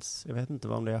det finns, jag vet inte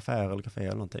om det är affärer eller kafé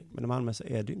eller någonting. Men i Malmö så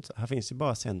är det ju inte så. Här finns ju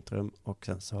bara centrum och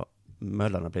sen så har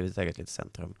Möllan har blivit ett eget litet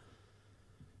centrum.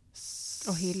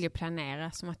 Och Hylje planerar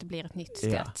som att det blir ett nytt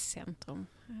stadscentrum.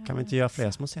 Kan vi inte göra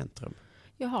fler små centrum?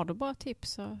 Jag har du bara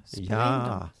tips så spela in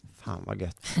dem. Fan vad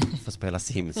gött. Få spela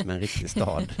Sims med en riktig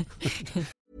stad.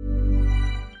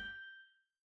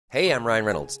 Hey, I'm Ryan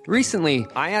Reynolds. Recently,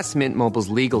 I asked Mint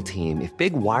Mobile's legal team if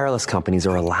big wireless companies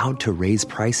are allowed to raise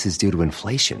prices due to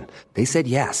inflation. They said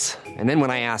yes. And then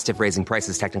when I asked if raising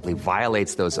prices technically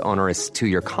violates those onerous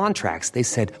 2-year contracts, they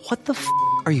said, "What the f***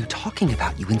 are you talking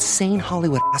about, you insane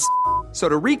Hollywood ass?" So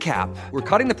to recap, we're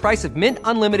cutting the price of Mint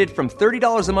Unlimited from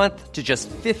 $30 a month to just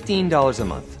 $15 a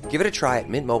month. Give it a try at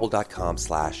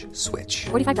mintmobile.com/switch.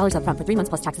 $45 up front for 3 months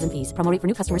plus taxes and fees. Promo rate for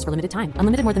new customers for limited time.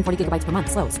 Unlimited more than 40 gigabytes per month.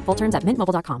 Slows full terms at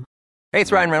mintmobile.com. Hey,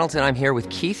 it's Ryan Reynolds, and I'm here with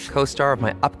Keith, co-star of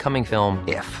my upcoming film,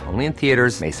 If, only in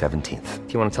theaters May 17th.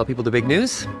 Do you want to tell people the big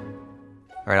news?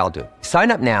 All right, I'll do it.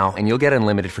 Sign up now and you'll get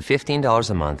unlimited for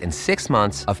 $15 a month and 6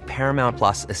 months of Paramount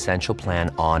Plus Essential Plan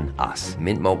on us.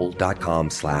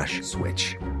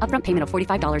 MintMobile.com/switch. Upfront payment of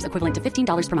 $45 equivalent to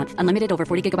 $15 per month. Unlimited over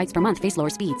 40 gigabytes per month. Face lower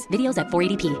speeds. Videos at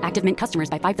 480p. Active Mint customers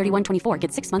by 531.24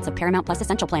 get 6 months of Paramount Plus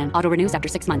Essential Plan. Auto renews after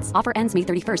 6 months. Offer ends May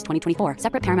 31st, 2024.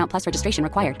 Separate Paramount Plus registration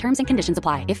required. Terms and conditions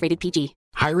apply if rated PG.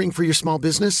 Hiring for your small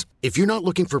business? If you're not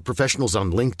looking for professionals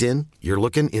on LinkedIn, you're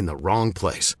looking in the wrong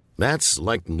place. That's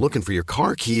like looking for your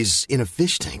car keys in a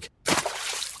fish tank.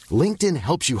 LinkedIn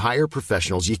helps you hire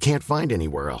professionals you can't find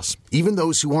anywhere else, even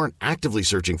those who aren't actively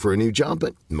searching for a new job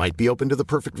but might be open to the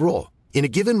perfect role. In a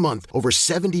given month, over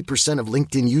 70% of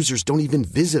LinkedIn users don't even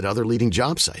visit other leading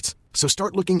job sites. So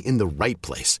start looking in the right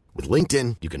place. With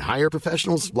LinkedIn, you can hire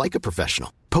professionals like a professional.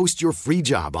 Post your free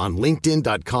job on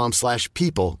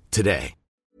linkedin.com/people today.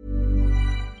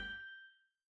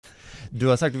 Du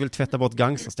har sagt att du vill tvätta bort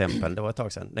gangsterstämpeln. Det var ett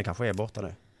tag sedan. Den kanske är borta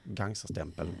nu.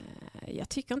 Gangsterstämpeln. Jag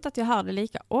tycker inte att jag hör det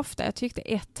lika ofta. Jag tyckte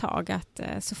ett tag att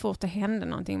så fort det hände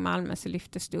någonting i Malmö så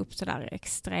lyftes det upp så där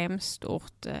extremt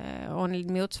stort och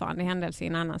en motsvarande händelse i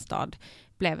en annan stad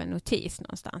blev en notis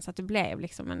någonstans. Att det blev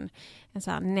liksom en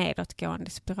så här nedåtgående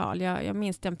spiral. Jag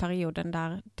minns den perioden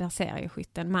där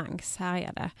serieskytten Mangs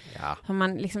härjade. Ja. Hur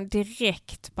man liksom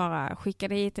direkt bara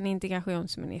skickade hit en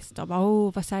integrationsminister.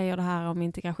 Bara, vad säger det här om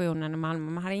integrationen i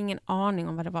Malmö? Man hade ingen aning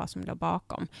om vad det var som låg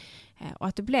bakom. Och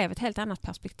att det blev ett helt annat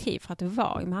perspektiv för att det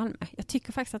var i Malmö. Jag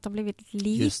tycker faktiskt att det har blivit lite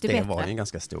bättre. Just det var en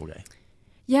ganska stor grej.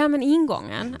 Ja, men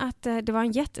ingången, att det var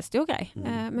en jättestor grej.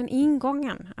 Men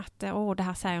ingången, att det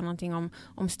här säger någonting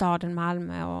om staden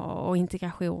Malmö och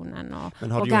integrationen och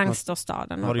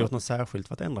gangsterstaden. Har du gjort något särskilt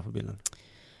för att ändra på bilden?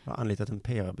 Har anlitat en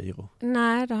PR-byrå?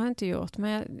 Nej, det har jag inte gjort.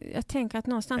 Men jag tänker att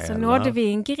någonstans så nådde vi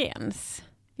en gräns.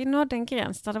 Vi nådde en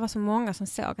gräns där det var så många som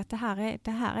såg att det här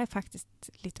är faktiskt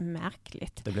lite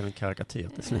märkligt. Det blev en karikatyr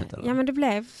till slut, eller? Ja, men det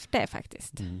blev det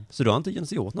faktiskt. Så du har inte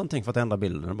ens gjort någonting för att ändra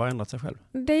bilden? Du har bara ändrat sig själv?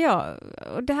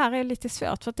 Det här är lite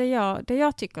svårt, för att det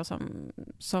jag tycker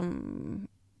som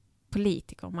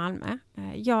politiker i Malmö.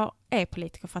 Jag är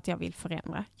politiker för att jag vill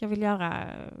förändra. Jag vill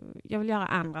göra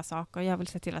andra saker. Jag vill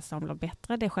se till att de blir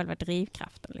bättre. Det är själva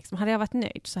drivkraften. Liksom. Hade jag varit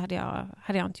nöjd så hade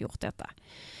jag inte gjort detta.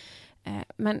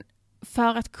 Men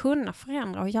för att kunna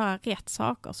förändra och göra rätt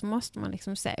saker så måste man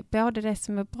liksom se både det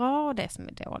som är bra och det som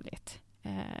är dåligt.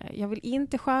 Jag vill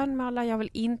inte skönmåla, jag vill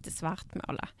inte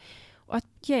svartmåla. Och att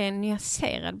ge en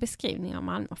nyanserad beskrivning av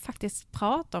Malmö och faktiskt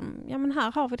prata om, ja men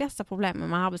här har vi dessa problem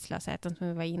med arbetslösheten som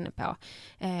vi var inne på.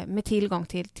 Med tillgång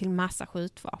till massa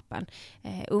skjutvapen.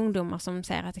 Ungdomar som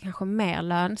säger att det kanske är mer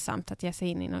lönsamt att ge sig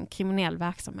in i någon kriminell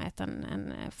verksamhet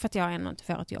än för att jag ännu inte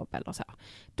får ett jobb eller så.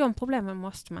 De problemen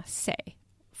måste man se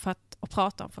och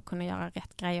prata om för att kunna göra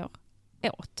rätt grejer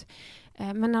åt.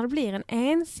 Men när det blir en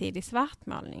ensidig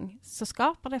svartmålning så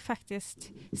skapar det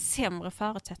faktiskt sämre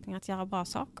förutsättningar att göra bra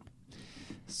saker.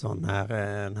 Så när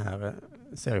den här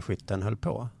serieskytten höll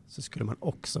på så skulle man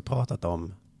också pratat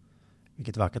om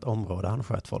vilket vackert område han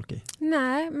sköt folk i.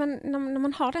 Nej, men när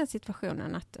man har den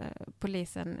situationen att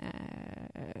polisen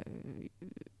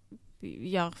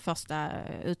gör första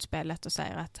utspelet och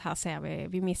säger att här ser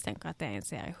vi misstänker att det är en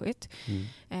serieskytt.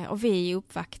 Och vi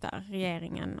uppvaktar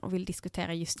regeringen och vill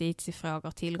diskutera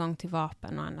justitiefrågor, tillgång till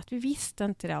vapen och annat. Vi visste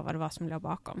inte då vad det var som låg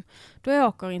bakom. Då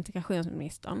åker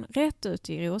integrationsministern rätt ut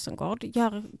i Rosengård,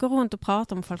 går runt och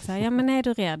pratar med folk och säger, ja men är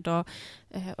du rädd? Och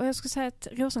jag skulle säga att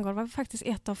Rosengård var faktiskt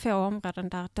ett av få områden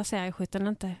där serieskytten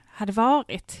inte hade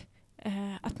varit.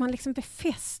 Att man liksom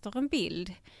befäster en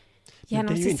bild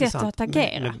genom sitt sätt att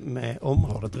agera. Med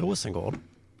området Rosengård,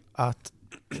 att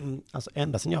alltså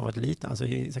ända sedan jag var liten, alltså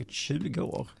i säkert 20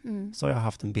 år, så har jag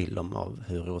haft en bild av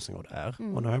hur Rosengård är.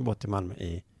 Och nu har jag bott i Malmö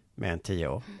i mer än 10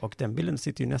 år. Och den bilden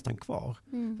sitter ju nästan kvar.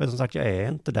 För som sagt, jag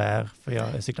är inte där, för jag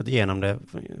har cyklat igenom det,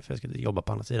 för jag ska jobba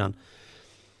på andra sidan.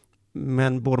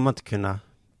 Men borde man inte kunna,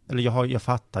 eller jag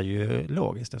fattar ju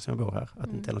logiskt eftersom jag bor här,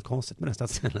 att det inte är något konstigt med den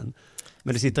stadsdelen.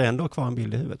 Men det sitter ändå kvar en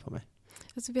bild i huvudet på mig.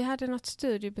 Alltså, vi hade något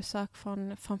studiebesök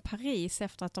från Paris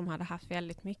efter att de hade haft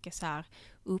väldigt mycket så här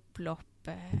upplopp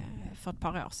för ett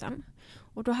par år sedan.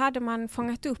 Och då hade man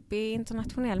fångat upp i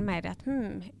internationell media att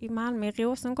i Malmö, i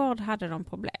Rosengård hade de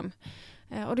problem.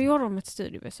 Och då gjorde de ett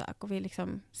studiebesök och vi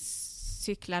liksom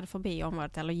cyklade förbi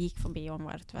området eller gick förbi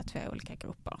området. Det var 2 olika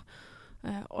grupper.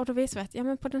 Och då visade vi att ja,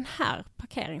 men på den här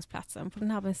parkeringsplatsen, på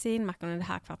den här bensinmacken i det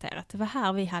här kvarteret, det var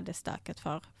här vi hade stöket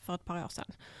för ett par år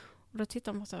sedan. Och då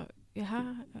tittar man så,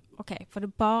 jaha, okej, för det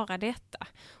bara detta.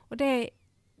 Och det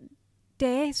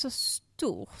är så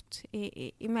stort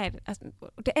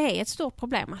det är ett stort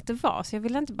problem att det var, så jag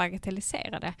vill inte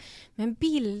bagatellisera det. Men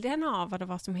bilden av vad det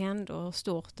var som hände och hur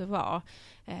stort det var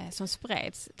som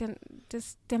spreds, det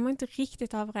stämmer inte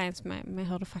riktigt överens med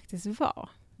hur det faktiskt var.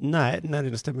 Nej,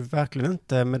 det stämmer verkligen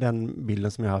inte med den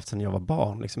bilden som jag har haft sedan jag var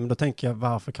barn. Liksom. Men då tänker jag,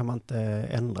 varför kan man inte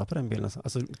ändra på den bilden?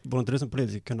 Alltså, borde inte du som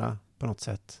politiker kunna på något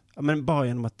sätt, men bara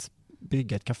genom att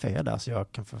bygga ett café där så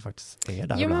jag kan faktiskt är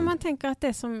där. Jo, men man tänker att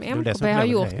det som MKB har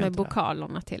gjort med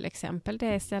bokalerna till exempel, det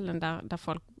är ställen där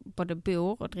folk både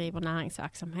bor och driver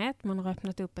näringsverksamhet. Man har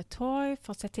öppnat upp ett torg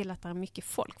för att se till att det är mycket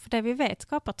folk. För det vi vet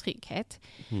skapar trygghet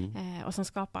och som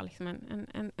skapar liksom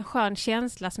en skön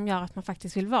känsla som gör att man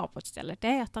faktiskt vill vara på ett ställe. Det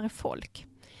är att det är folk.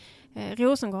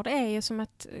 Rosengård är ju som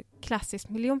ett klassiskt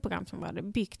miljonprogramsområde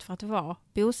byggt för att vara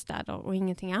bostäder och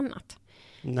ingenting annat.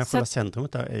 Själva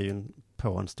centrumet där är ju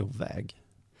på en stor väg.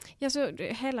 Ja, så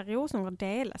hela Rosengård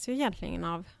delas ju egentligen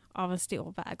av en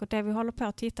stor väg. Och det vi håller på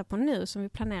att titta på nu som vi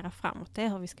planerar framåt, det är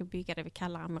hur vi ska bygga det vi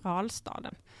kallar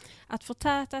Amiralstaden. Att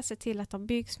förtäta, se till att det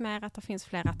byggs mer, att det finns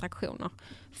fler attraktioner.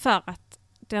 För att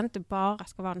det inte bara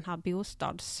ska vara den här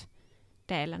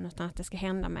bostadsdelen utan att det ska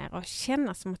hända mer och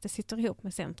kännas som att det sitter ihop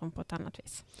med centrum på ett annat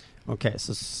vis. Okej,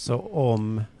 så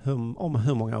om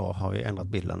hur många år har vi ändrat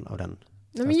bilden av den?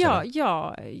 Nej, men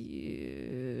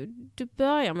du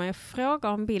börjar med att fråga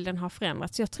om bilden har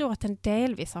förändrats. Jag tror att den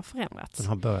delvis har förändrats. Den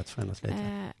har börjat förändras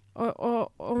lite.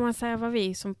 Och om man säger vad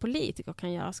vi som politiker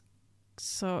kan göra,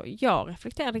 så jag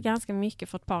reflekterade ganska mycket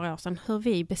för ett par år sedan hur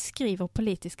vi beskriver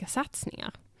politiska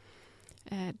satsningar.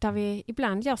 Där vi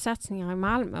ibland gör satsningar i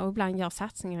Malmö och ibland gör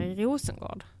satsningar i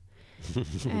Rosengård.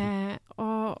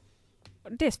 Och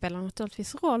det spelar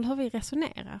naturligtvis roll hur vi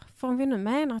resonerar. För om vi nu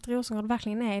menar att Rosengård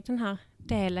verkligen är den här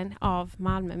delen av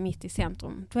Malmö mitt i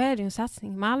centrum, då är det ju en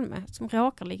satsning i Malmö som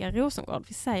råkar ligga i Rosengård.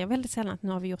 Vi säger väldigt sällan att nu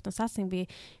har vi gjort en satsning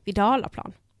vid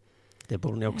Dalaplan. Det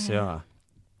borde ni också göra.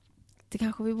 Det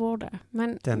kanske vi borde.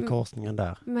 Den korsningen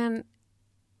där.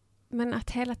 Men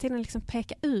att hela tiden liksom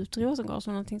peka ut Rosengård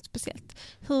som någonting speciellt.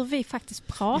 Hur vi faktiskt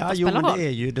pratar spelar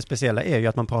roll. Det speciella är ju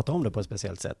att man pratar om det på ett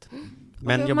speciellt sätt.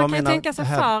 Men man kan tänka sig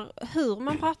för hur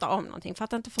man pratar om någonting för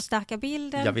att inte förstärka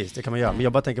bilden. Ja visst, det kan man göra. Men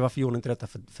jag bara tänker, varför gjorde inte detta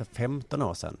för 15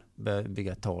 år sedan?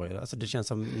 Bygga ett torg. Alltså det känns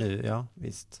som nu, ja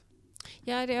visst.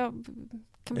 Ja, jag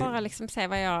kan bara liksom se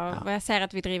vad jag ser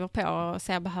att vi driver på och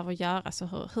ser behöver göras och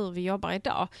hur vi jobbar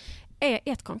idag. Är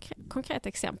ett konkret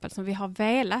exempel som vi har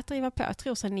velat driva på, jag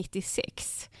tror sedan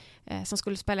 96, som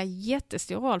skulle spela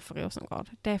jättestor roll för Rosengård.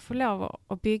 Det får lov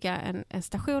att bygga en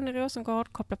station i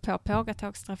Rosengård, koppla på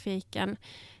pågatågstrafiken,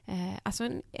 alltså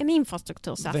en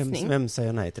infrastruktursatsning. Vem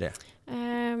säger nej till det?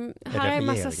 Här är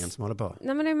regeringen som håller på?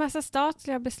 Nej, men det är en massa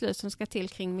statliga beslut som ska till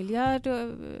kring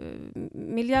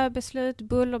miljöbeslut,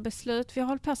 bullerbeslut. Vi har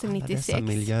hållit på sedan 96. Dessa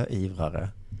miljöivrare.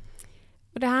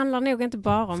 Och det handlar nog inte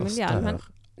bara om miljön, men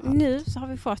nu så har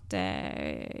vi fått,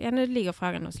 nu ligger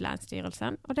frågan hos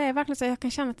Länsstyrelsen. Och det är verkligen så jag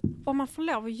kan känna att om man får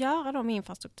lov att göra de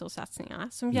infrastruktursatsningarna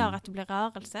som gör att det blir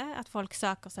rörelse, att folk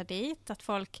söker sig dit, att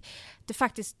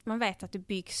man vet att det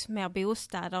byggs mer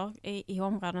bostäder i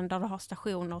områden där du har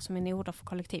stationer som är noder för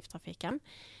kollektivtrafiken.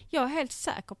 Jag är helt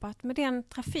säker på att med den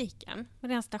trafiken,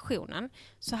 med den stationen,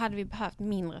 så hade vi behövt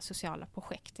mindre sociala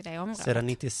projekt i det området. Sedan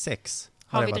 96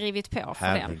 har vi drivit på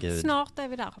för den. Snart är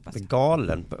vi där, hoppas jag.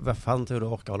 Galen. Vad fan tror du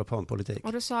orkar hålla på med politik?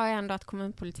 Och då sa jag ändå att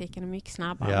kommunpolitiken är mycket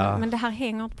snabbare. Ja. Men det här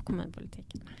hänger inte på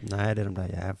kommunpolitiken. Nej, det är de där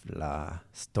jävla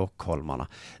stockholmarna.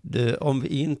 Om vi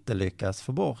inte lyckas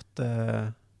få bort...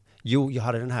 jag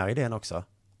hade den här idén också.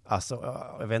 Alltså,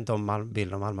 jag vet inte om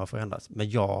bilden av Malmö har förändrats. Men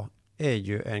jag är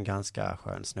ju en ganska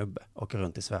skön snubbe. Åker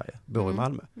runt i Sverige. Bor i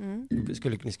Malmö. Ni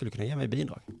skulle kunna ge mig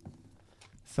bidrag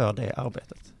för det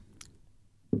arbetet.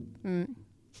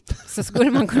 Så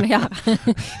skulle man kunna göra.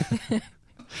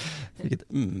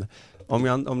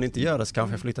 Om ni inte gör det så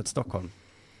kanske jag flyttar till Stockholm.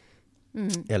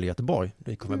 Eller Göteborg.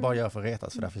 Det kommer bara göra för att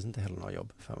retas, för där finns inte heller några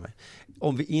jobb för mig.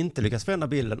 Om vi inte lyckas förändra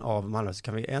bilden av Malmö så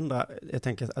kan vi ändra. Jag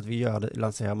tänker att vi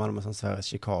lanserar Malmö som Sveriges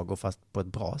Chicago fast på ett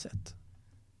bra sätt.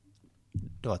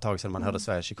 Det var ett tag sedan man hörde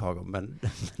Sveriges Chicago, men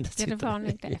det var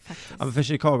nog det faktiskt. Ja, för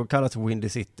Chicago kallas Windy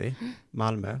City.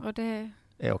 Malmö. Och det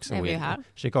är också är här.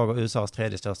 Chicago, USAs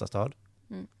tredje största stad.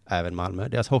 Även Malmö.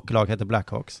 Deras hockeylag heter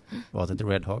Blackhawks. Vart heter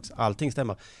Redhawks. Allting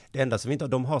stämmer. Det enda som vi inte har,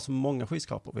 de har så många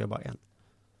skyskrapor. Vi har bara en.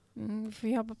 Vi får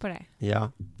jobba på det.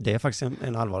 Ja, det är faktiskt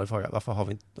en allvarlig fråga.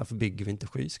 Varför bygger vi inte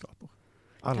skyskrapor?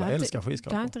 Alla älskar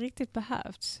skyskrapor. Det har inte riktigt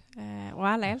behövts. Och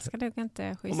alla älskar nog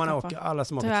inte skyskrapor. Alla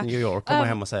som åker till New York kommer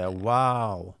hem och säger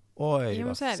wow. Oj, Jo,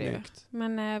 vad så är det ju. snyggt.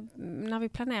 Men när vi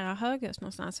planerar höghus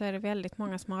någonstans så är det väldigt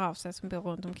många som hör av sig som bor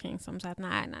runt omkring som säger att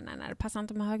nej, det passar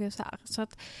inte med höghus här. Så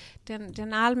att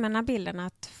den allmänna bilden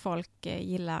att folk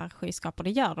gillar skyskrapor,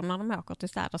 det gör de när de åker till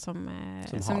städer som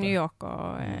New York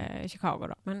och Chicago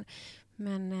då.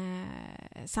 Men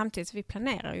samtidigt så vi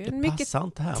planerar ju en mycket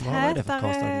inte här. Vad är det för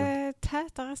konstigt?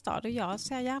 tätare stad, och jag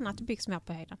ser gärna att det byggs mer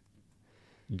på höjden.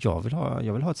 Jag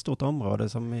vill ha ett stort område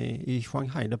som i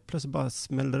Shanghai, där plötsligt bara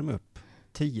smällde de upp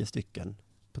 10 stycken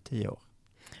på 10 år.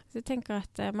 Så jag tänker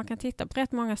att man kan titta på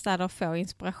rätt många städer och få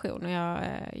inspiration, och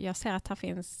jag ser att här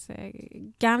finns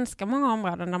ganska många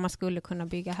områden där man skulle kunna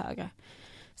bygga högre.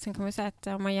 Sen kan vi säga att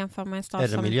om man jämför med en stad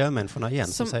som... Är det miljömänniskorna igen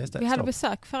som säger det? Vi hade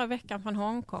besök förra veckan från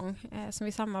Hongkong som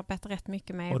vi samarbetar rätt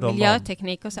mycket med, och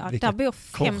miljöteknik och så. Där bor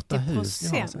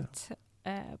 50%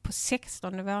 på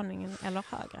 16:e våningen eller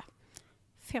högre.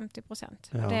 50%.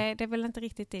 Ja. Det är väl inte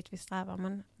riktigt dit vi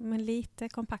strävar, men lite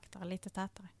kompaktare, lite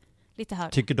tätare, lite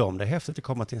högre. Tycker de det är häftigt att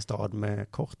komma till en stad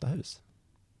med korta hus?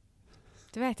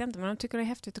 Det vet jag inte, men de tycker det är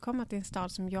häftigt att komma till en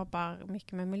stad som jobbar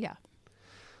mycket med miljö.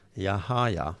 Jaha,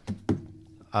 ja.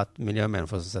 Att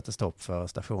miljömänniskor som sätter stopp för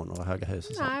stationer och höga hus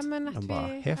och sånt. Nej, men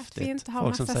att vi inte har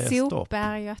folk massa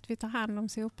sopberg och att vi tar hand om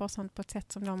sopor och sånt på ett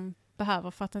sätt som de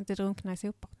behöver för att inte drunkna i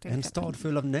sopor. En stad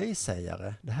full av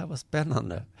nej-sägare. Det här var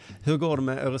spännande. Hur går det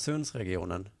med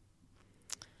Öresundsregionen?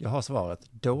 Jag har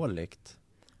svaret. Dåligt.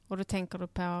 Och då tänker du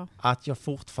på? Att jag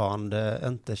fortfarande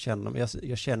inte känner...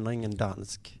 Jag känner ingen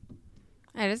dansk.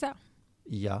 Är det så?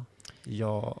 Ja.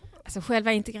 Alltså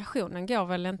själva integrationen går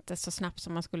väl inte så snabbt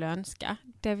som man skulle önska.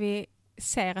 Det vi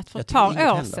ser att för ett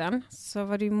par år sedan så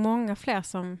var det ju många fler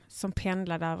som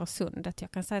pendlade över sundet.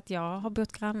 Jag kan säga att jag har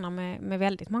bott grannar med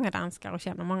väldigt många danskar och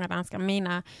känner många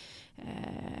danskar.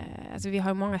 Alltså vi har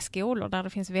ju många skolor där det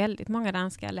finns väldigt många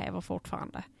danska elever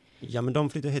fortfarande. Ja, men de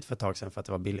flyttade hit för ett tag sedan för att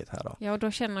det var billigt här då. Ja, och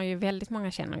då känner ju väldigt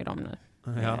många dem nu.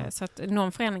 Ja. Så att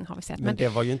någon förändring har vi sett. Men det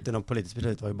var ju inte någon politisk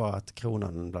beslut, det var ju bara att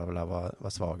kronan var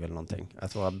svag eller någonting.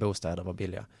 Att våra bostäder var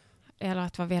billiga. Eller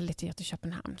att det var väldigt dyrt i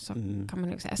Köpenhamn, så kan man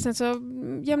nog säga. Sen så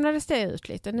jämnades det ut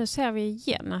lite. Nu ser vi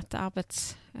igen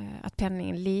att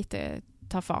pendlingen lite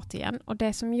tar fart igen. Och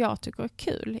det som jag tycker är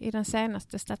kul i den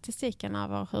senaste statistiken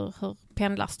över hur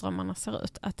pendlarströmmarna ser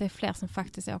ut, att det är fler som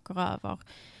faktiskt åker över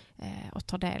och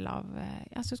tar del av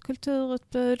alltså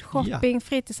kulturutbud, shopping,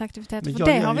 fritidsaktiviteter. För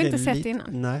det har vi inte sett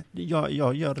innan. Nej,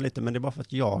 jag gör det lite, men det är bara för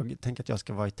att jag tänker att jag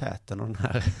ska vara i täten och den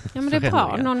här. Ja, men det är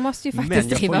bra. Någon måste ju faktiskt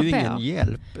driva på. Men jag får ju ingen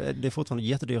hjälp. Det är fortfarande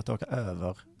jättedyrt att åka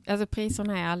över. Alltså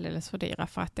priserna är alldeles för dyra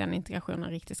för att den integrationen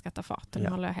riktigt ska ta fart. Det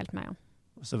håller jag helt med om.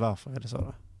 Så varför är det så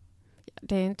då?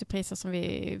 Det är inte priser som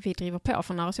vi driver på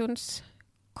från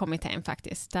Öresundskommittén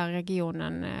faktiskt. Där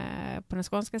regionen på den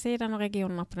skånska sidan och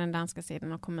regionerna på den danska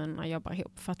sidan och kommunerna jobbar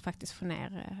ihop för att faktiskt få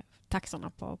ner taxorna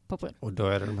på bron. Och då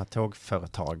är det de här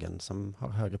tågföretagen som har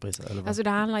högre priser? Eller vad? Alltså det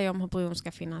handlar ju om hur bron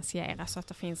ska finansieras så att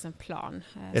det finns en plan.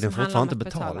 Är den fortfarande inte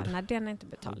betald? Nej, den är inte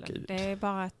betald. Det är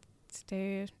bara att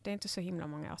det är inte så himla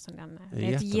många år sedan det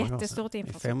är ett jättestort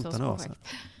infrastrukturprojekt.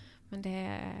 Men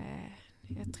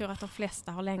jag tror att de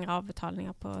flesta har längre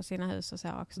avbetalningar på sina hus och så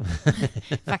också.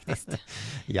 Faktiskt.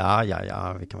 Ja,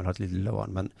 vi kan väl ha ett litet lån.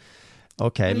 Men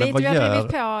okej, men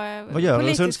vad gör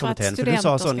Öresundskommittén? För du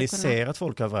sa så, ni ser att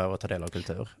folk över och tar del av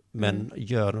kultur. Men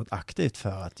gör något aktivt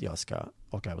för att jag ska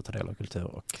åka över och ta del av kultur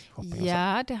och shopping?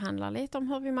 Ja, det handlar lite om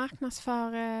hur vi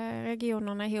marknadsför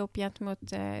regionerna ihop gentemot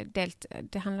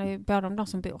det handlar ju både om de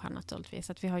som bor här naturligtvis.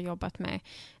 Att vi har jobbat med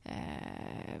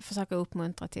försöka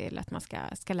uppmuntra till att man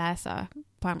ska läsa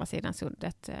på andra sidan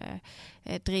sundet.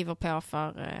 Driver på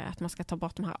för att man ska ta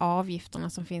bort de här avgifterna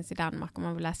som finns i Danmark om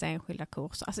man vill läsa enskilda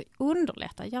kurser. Alltså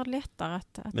underlätta, gör det lättare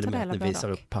att ta del av det. Men du visar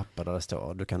upp papper där det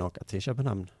står du kan åka till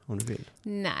Köpenhamn om du vill?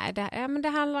 Nej, men det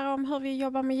handlar om hur vi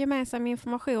jobbar med gemensam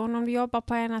information. Om vi jobbar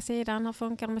på ena sidan, hur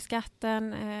funkar det med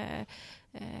skatten?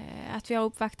 Att vi har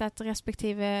uppvaktat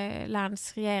respektive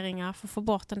lands regeringar för att få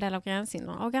bort en del av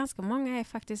gränshindren. Och ganska många är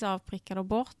faktiskt avprickade och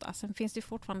borta. Sen finns det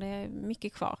fortfarande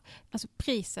mycket kvar. Alltså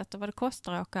priset och vad det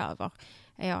kostar att åka över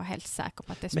är jag helt säker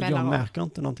på att det spelar roll. Men jag märker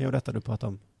inte någonting av detta du pratar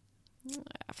om.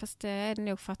 Fast det är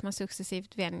nog för att man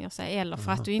successivt vänjer sig eller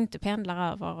för att du inte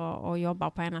pendlar över och jobbar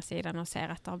på ena sidan och ser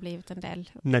att det har blivit en del.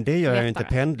 Nej, det gör jag inte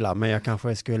pendla, men jag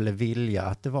kanske skulle vilja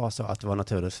att det var så att det var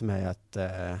naturligt för mig att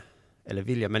eller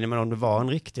vilja, men om det var en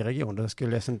riktig region då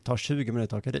skulle jag sen ta 20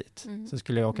 minuter att åka dit. Så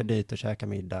skulle jag åka dit och käka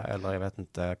middag eller jag vet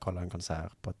inte, kolla en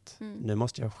konsert på ett. Nu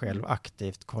måste jag själv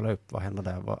aktivt kolla upp vad händer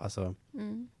där. Alltså,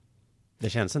 det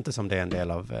känns inte som det är en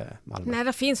del av Malmö. Nej,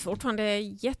 det finns fortfarande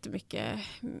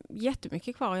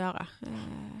jättemycket kvar att göra.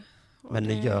 Men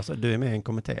ni gör så, du är med i en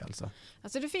kommitté alltså?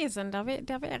 Alltså det finns en där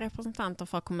vi är representanter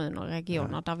för kommuner och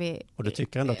regioner. Där vi, och du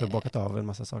tycker ändå att du har bockat av en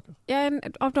massa saker? Ja,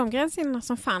 av de gränshinder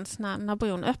som fanns när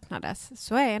bron öppnades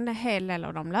så är en hel del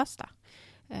av dem lösta.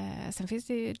 Sen finns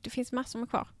det finns massor med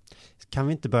kvar. Kan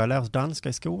vi inte börja lära oss danska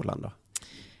i skolan då?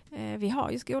 Vi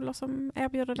har ju skolor som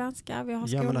erbjuder danska. Vi har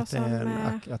skolor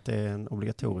men att det är en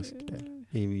obligatorisk del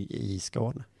i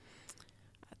Skåne.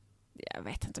 Jag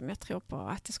vet inte om jag tror på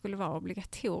att det skulle vara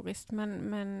obligatoriskt,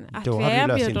 men att då vi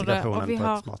erbjuder det och vi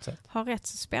har rätt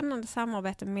så spännande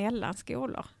samarbete mellan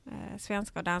skolor,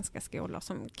 svenska och danska skolor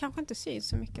som kanske inte syns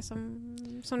så mycket som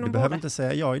de borde. Du behöver inte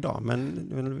säga ja idag,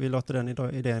 men vi låter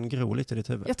den idén gro lite i ditt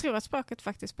huvud. Jag tror att språket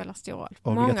faktiskt spelar stor roll.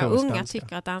 Många unga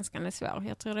tycker att danskan är svår.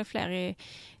 Jag tror det är fler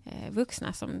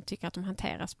vuxna som tycker att de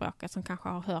hanterar språket, som kanske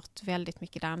har hört väldigt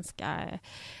mycket danska.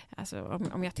 Alltså,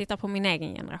 om jag tittar på min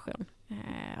egen generation,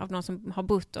 av någon som har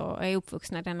bott och är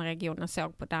uppvuxna i den regionen,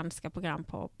 såg på danska program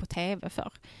på tv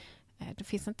för. Det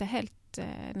finns inte helt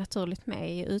naturligt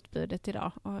med i utbudet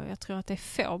idag. Och jag tror att det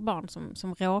är få barn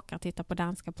som råkar titta på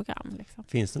danska program. Liksom.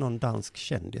 Finns det någon dansk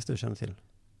kändis du känner till?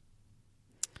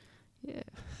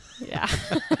 Ja.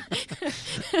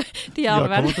 Det gör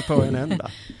jag kommer inte på en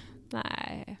enda.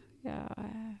 Nej.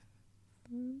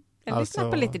 Jag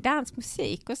lyssnar på lite dansk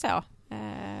musik och så.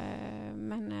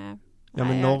 Men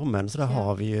norrmän så där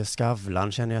har vi ju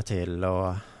Skavlan känner jag till,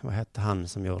 och vad hette han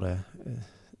som gjorde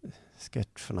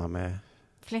sketcherna med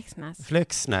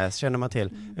Flexnäs känner man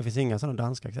till. Det finns inga sådana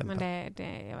danska exempel.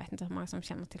 Men jag vet inte hur många som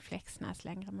känner till Flexnäs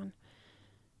längre, men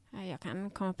jag kan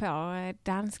komma på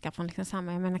danska från liksom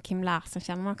samma, jag menar Kim Larsen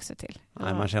känner man också till.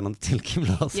 Nej, man känner inte till Kim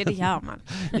Larsen. Ja, det gör man.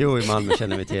 Jo, i Malmö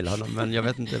känner vi till honom, men jag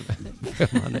vet inte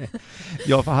vem han är.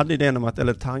 Jag hade idén om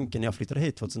tanken, jag flyttade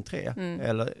hit 2003,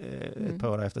 eller ett par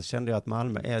år efter, så kände jag att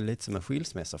Malmö är lite som en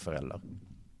skilsmässoförälder.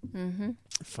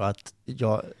 För att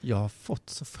jag har fått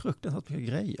så fruktansvärt mycket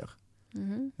grejer.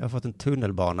 Jag har fått en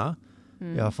tunnelbana,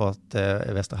 jag har fått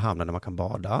Västra Hamnen där man kan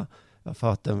bada, jag har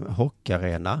fått en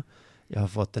hockeyarena, jag har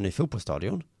fått en ny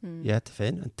fotbollsstadion,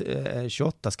 jättefin.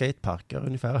 28 skateparker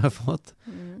ungefär har jag fått.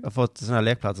 Jag har fått sådana här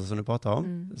lekplatser som du pratar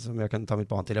om, som jag kan ta mitt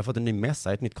barn till. Jag har fått en ny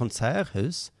mässa, ett nytt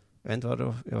konserthus. Jag vet inte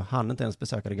vad jag hann inte ens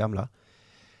besöka det gamla.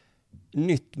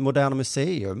 Nytt Moderna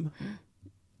museum.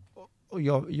 Och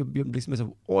jag liksom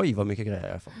så, oj vad mycket grejer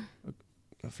jag får.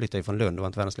 Jag flyttade ju från Lund, det var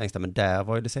inte världens längsta, men där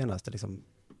var ju det senaste liksom,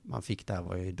 man fick där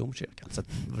var ju domkyrkan. Så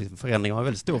förändringen var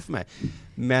väldigt stor för mig.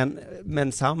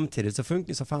 Men samtidigt så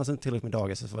fanns det inte tillräckligt med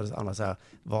dagar, så var det andra så här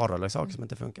vardagliga saker som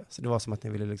inte funkar. Så det var som att ni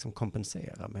ville liksom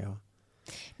kompensera med att...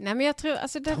 Nej, men jag tror,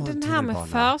 alltså den här med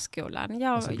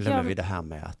förskolan... och så glömmer vi det här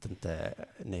med att inte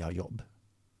ni har jobb.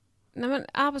 Nej, men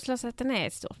arbetslösheten är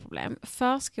ett stort problem.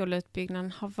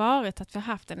 Förskoleutbyggnaden har varit att vi har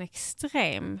haft en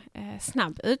extrem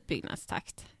snabb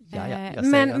utbyggnadstakt.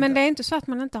 Men det är inte så att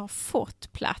man inte har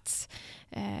fått plats.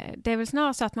 Det är väl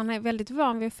snarare så att man är väldigt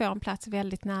van vid att få en plats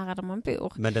väldigt nära där man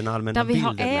bor. Men den allmänna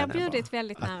bilden där vi har erbjudit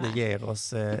väldigt att nära. Att ni ger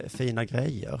oss fina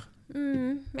grejer.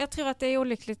 Jag tror att det är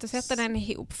olyckligt att sätta den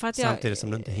ihop. För att samtidigt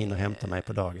som du inte hinner hämta mig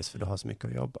på dagis för du har så mycket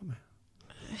att jobba med.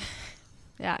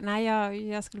 Ja, nej,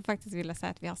 jag skulle faktiskt vilja säga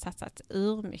att vi har satsat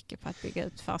mycket på att bygga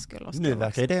ut förskolor och skolor. Nu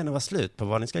verkar idén vara slut på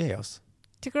vad ni ska ge oss.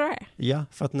 Tycker du det? Ja,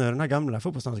 för att när den här gamla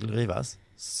fotbollsstaden skulle rivas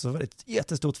så var det ett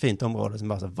jättestort fint område som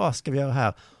bara så, vad ska vi göra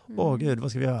här? Åh gud, vad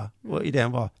ska vi göra? Och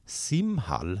idén var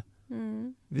simhall.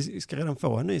 Vi ska redan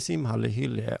få en ny simhall i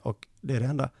Hylje och det är det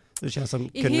enda. Det känns som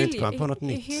kunde vi inte komma på något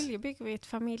nytt. I Hylje bygger vi ett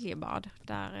familjebad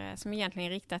där, som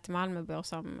egentligen är riktat till Malmöbor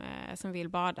som vill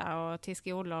bada och till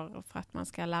skolor för att man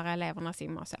ska lära eleverna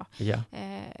simma och så. Ja.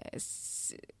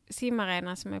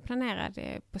 Simarena som är planerad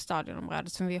på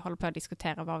stadionområdet som vi håller på att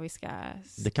diskutera vad vi ska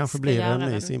det kanske blir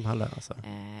en ny simhall där alltså.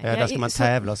 Där ska man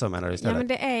tävla så menar du istället. Ja, men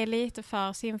det är lite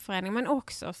för simförening men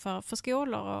också för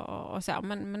skolor och så.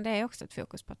 Men det är också ett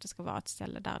fokus på att det ska vara ett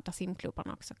ställe där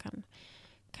simklubbarna också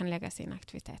kan lägga sina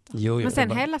aktiviteter. Men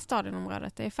sen hela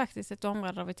stadionområdet är faktiskt ett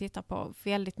område där vi tittar på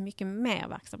väldigt mycket mer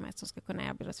verksamhet som ska kunna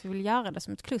erbjudas. Vi vill göra det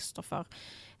som ett kluster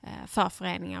för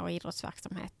föreningar och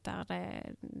idrottsverksamhet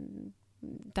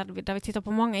där vi tittar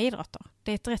på många idrotter.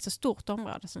 Det är ett rätt så stort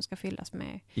område som ska fyllas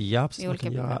med olika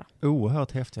byggnader.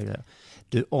 Oerhört häftiga grejer.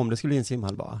 Du, om det skulle bli en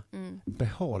simhall bara,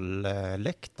 behåll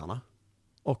läktarna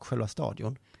och själva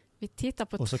stadion. Vi tittar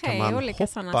på och så 3 kan man olika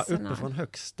sådana hoppa uppifrån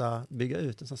högsta, bygga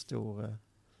ut en så stor...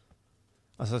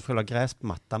 Alltså själva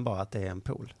gräsmattan bara att det är en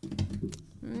pool.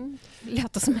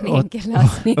 Låter som en enkel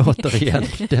lösning. Återigen,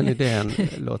 den idén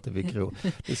låter vi gro.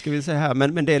 Nu ska vi se här,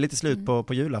 men det är lite slut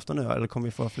på julafton nu, eller kommer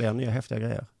vi få fler nya häftiga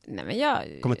grejer? Nej,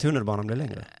 men kommer tunnelbanan bli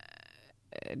längre?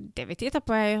 Det vi tittar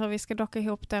på är hur vi ska docka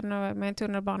ihop den med en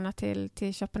tunnelbana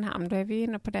till Köpenhamn. Då är vi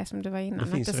inne på det som du var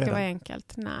innan, att det ska vara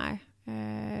enkelt. Nej.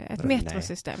 Ett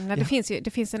metrosystem.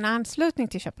 Det finns en anslutning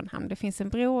till Köpenhamn. Det finns en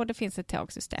bro och det finns ett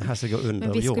tågsystem.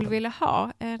 Men vi skulle vilja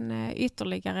ha en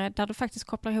ytterligare där du faktiskt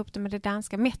kopplar ihop det med det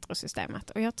danska metrosystemet.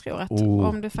 Och jag tror att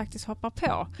om du faktiskt hoppar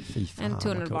på en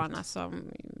tunnelbana som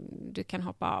du kan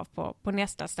hoppa av på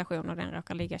nästa station och den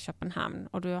råkar ligga i Köpenhamn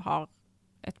och du har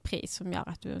ett pris som gör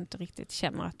att du inte riktigt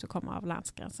känner att du kommer av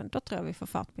landsgränsen, då tror jag vi får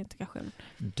fart på integrationen.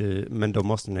 Men då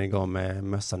måste ni gå med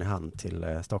mössan i hand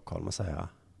till Stockholm och säga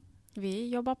vi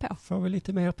jobbar på. Får vi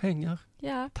lite mer pengar?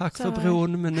 Ja, tack för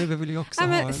bron, men nu vill vi också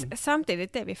ha en...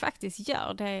 Samtidigt, det vi faktiskt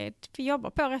gör, det är att vi jobbar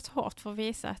på rätt hårt för att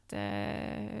visa att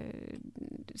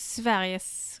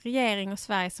Sveriges regering och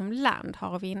Sverige som land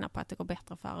har att vinna på att det går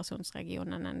bättre för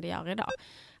Öresundsregionen än det gör idag.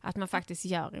 Att man faktiskt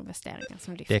gör investeringar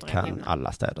som lyfter regionen. Det kan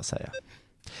alla städer säga.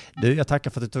 Du, jag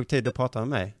tackar för att du tog tid att prata med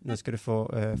mig. Nu ska du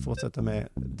få fortsätta med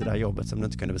det där jobbet som du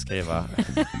inte kunde beskriva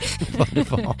vad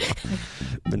det var.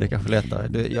 Men det är kanske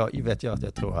lättare.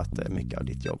 Jag tror att mycket av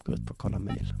ditt jobb går ut på att kolla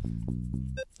mejl.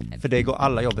 För det går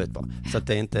alla jobb ut på. Så att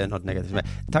det är inte något negativt med.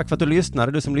 Tack för att du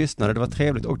lyssnade, du som lyssnade. Det var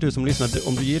trevligt. Och du som lyssnade,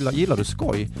 om du gillar du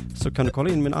skoj, så kan du kolla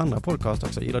in min andra podcast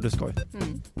också. Gillar du skoj?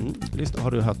 Lyssna.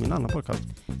 Har du hört min andra podcast?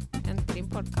 Inte din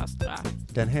podcast, tror jag.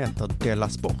 Den heter Dela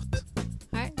Sport.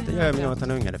 Det gör jag med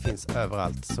Jonathan Unge, det finns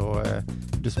överallt. Så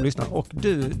du som lyssnar, och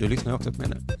du lyssnar också på mig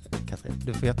nu, Katrin.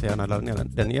 Du får jättegärna ladda ner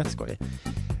den är jätteskojig.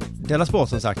 Dela Sport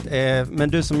som sagt. Men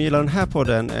du som gillar den här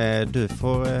podden, du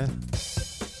får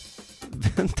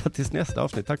vänta tills nästa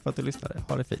avsnitt. Tack för att du lyssnade.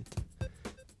 Ha det fint.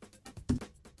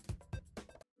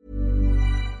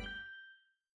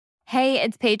 Hey,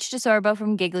 it's Paige DeSorbo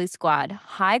from Giggly Squad.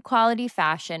 High quality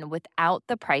fashion without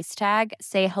the price tag.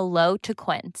 Say hello to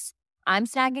Quince. I'm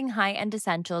snagging high-end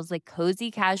essentials like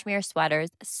cozy cashmere sweaters,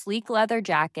 sleek leather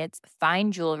jackets,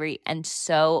 fine jewelry, and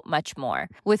so much more.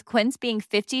 With Quince being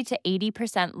 50 to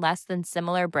 80% less than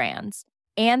similar brands.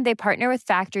 And they partner with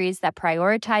factories that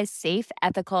prioritize safe,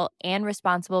 ethical, and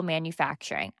responsible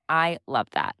manufacturing. I love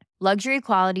that. Luxury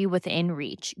quality within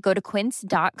reach. Go to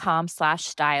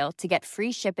quince.com/style to get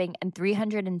free shipping and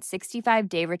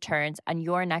 365-day returns on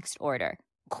your next order.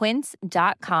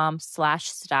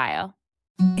 Quince.com/style.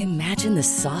 Imagine the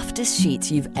softest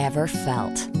sheets you've ever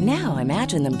felt. Now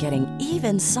imagine them getting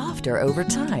even softer over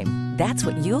time. That's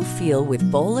what you'll feel with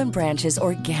Boll & Branch's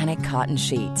organic cotton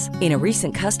sheets. In a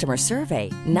recent customer survey,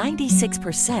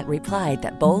 96% replied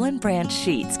that Boll & Branch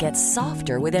sheets get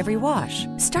softer with every wash.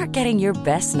 Start getting your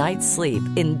best night's sleep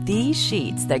in these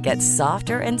sheets that get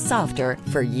softer and softer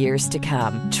for years to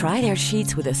come. Try their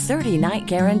sheets with a 30-night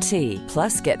guarantee.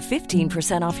 Plus, get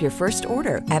 15% off your first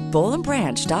order at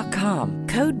bollandbranch.com.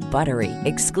 Code BUTTERY.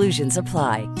 Exclusions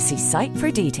apply. See site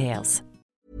for details.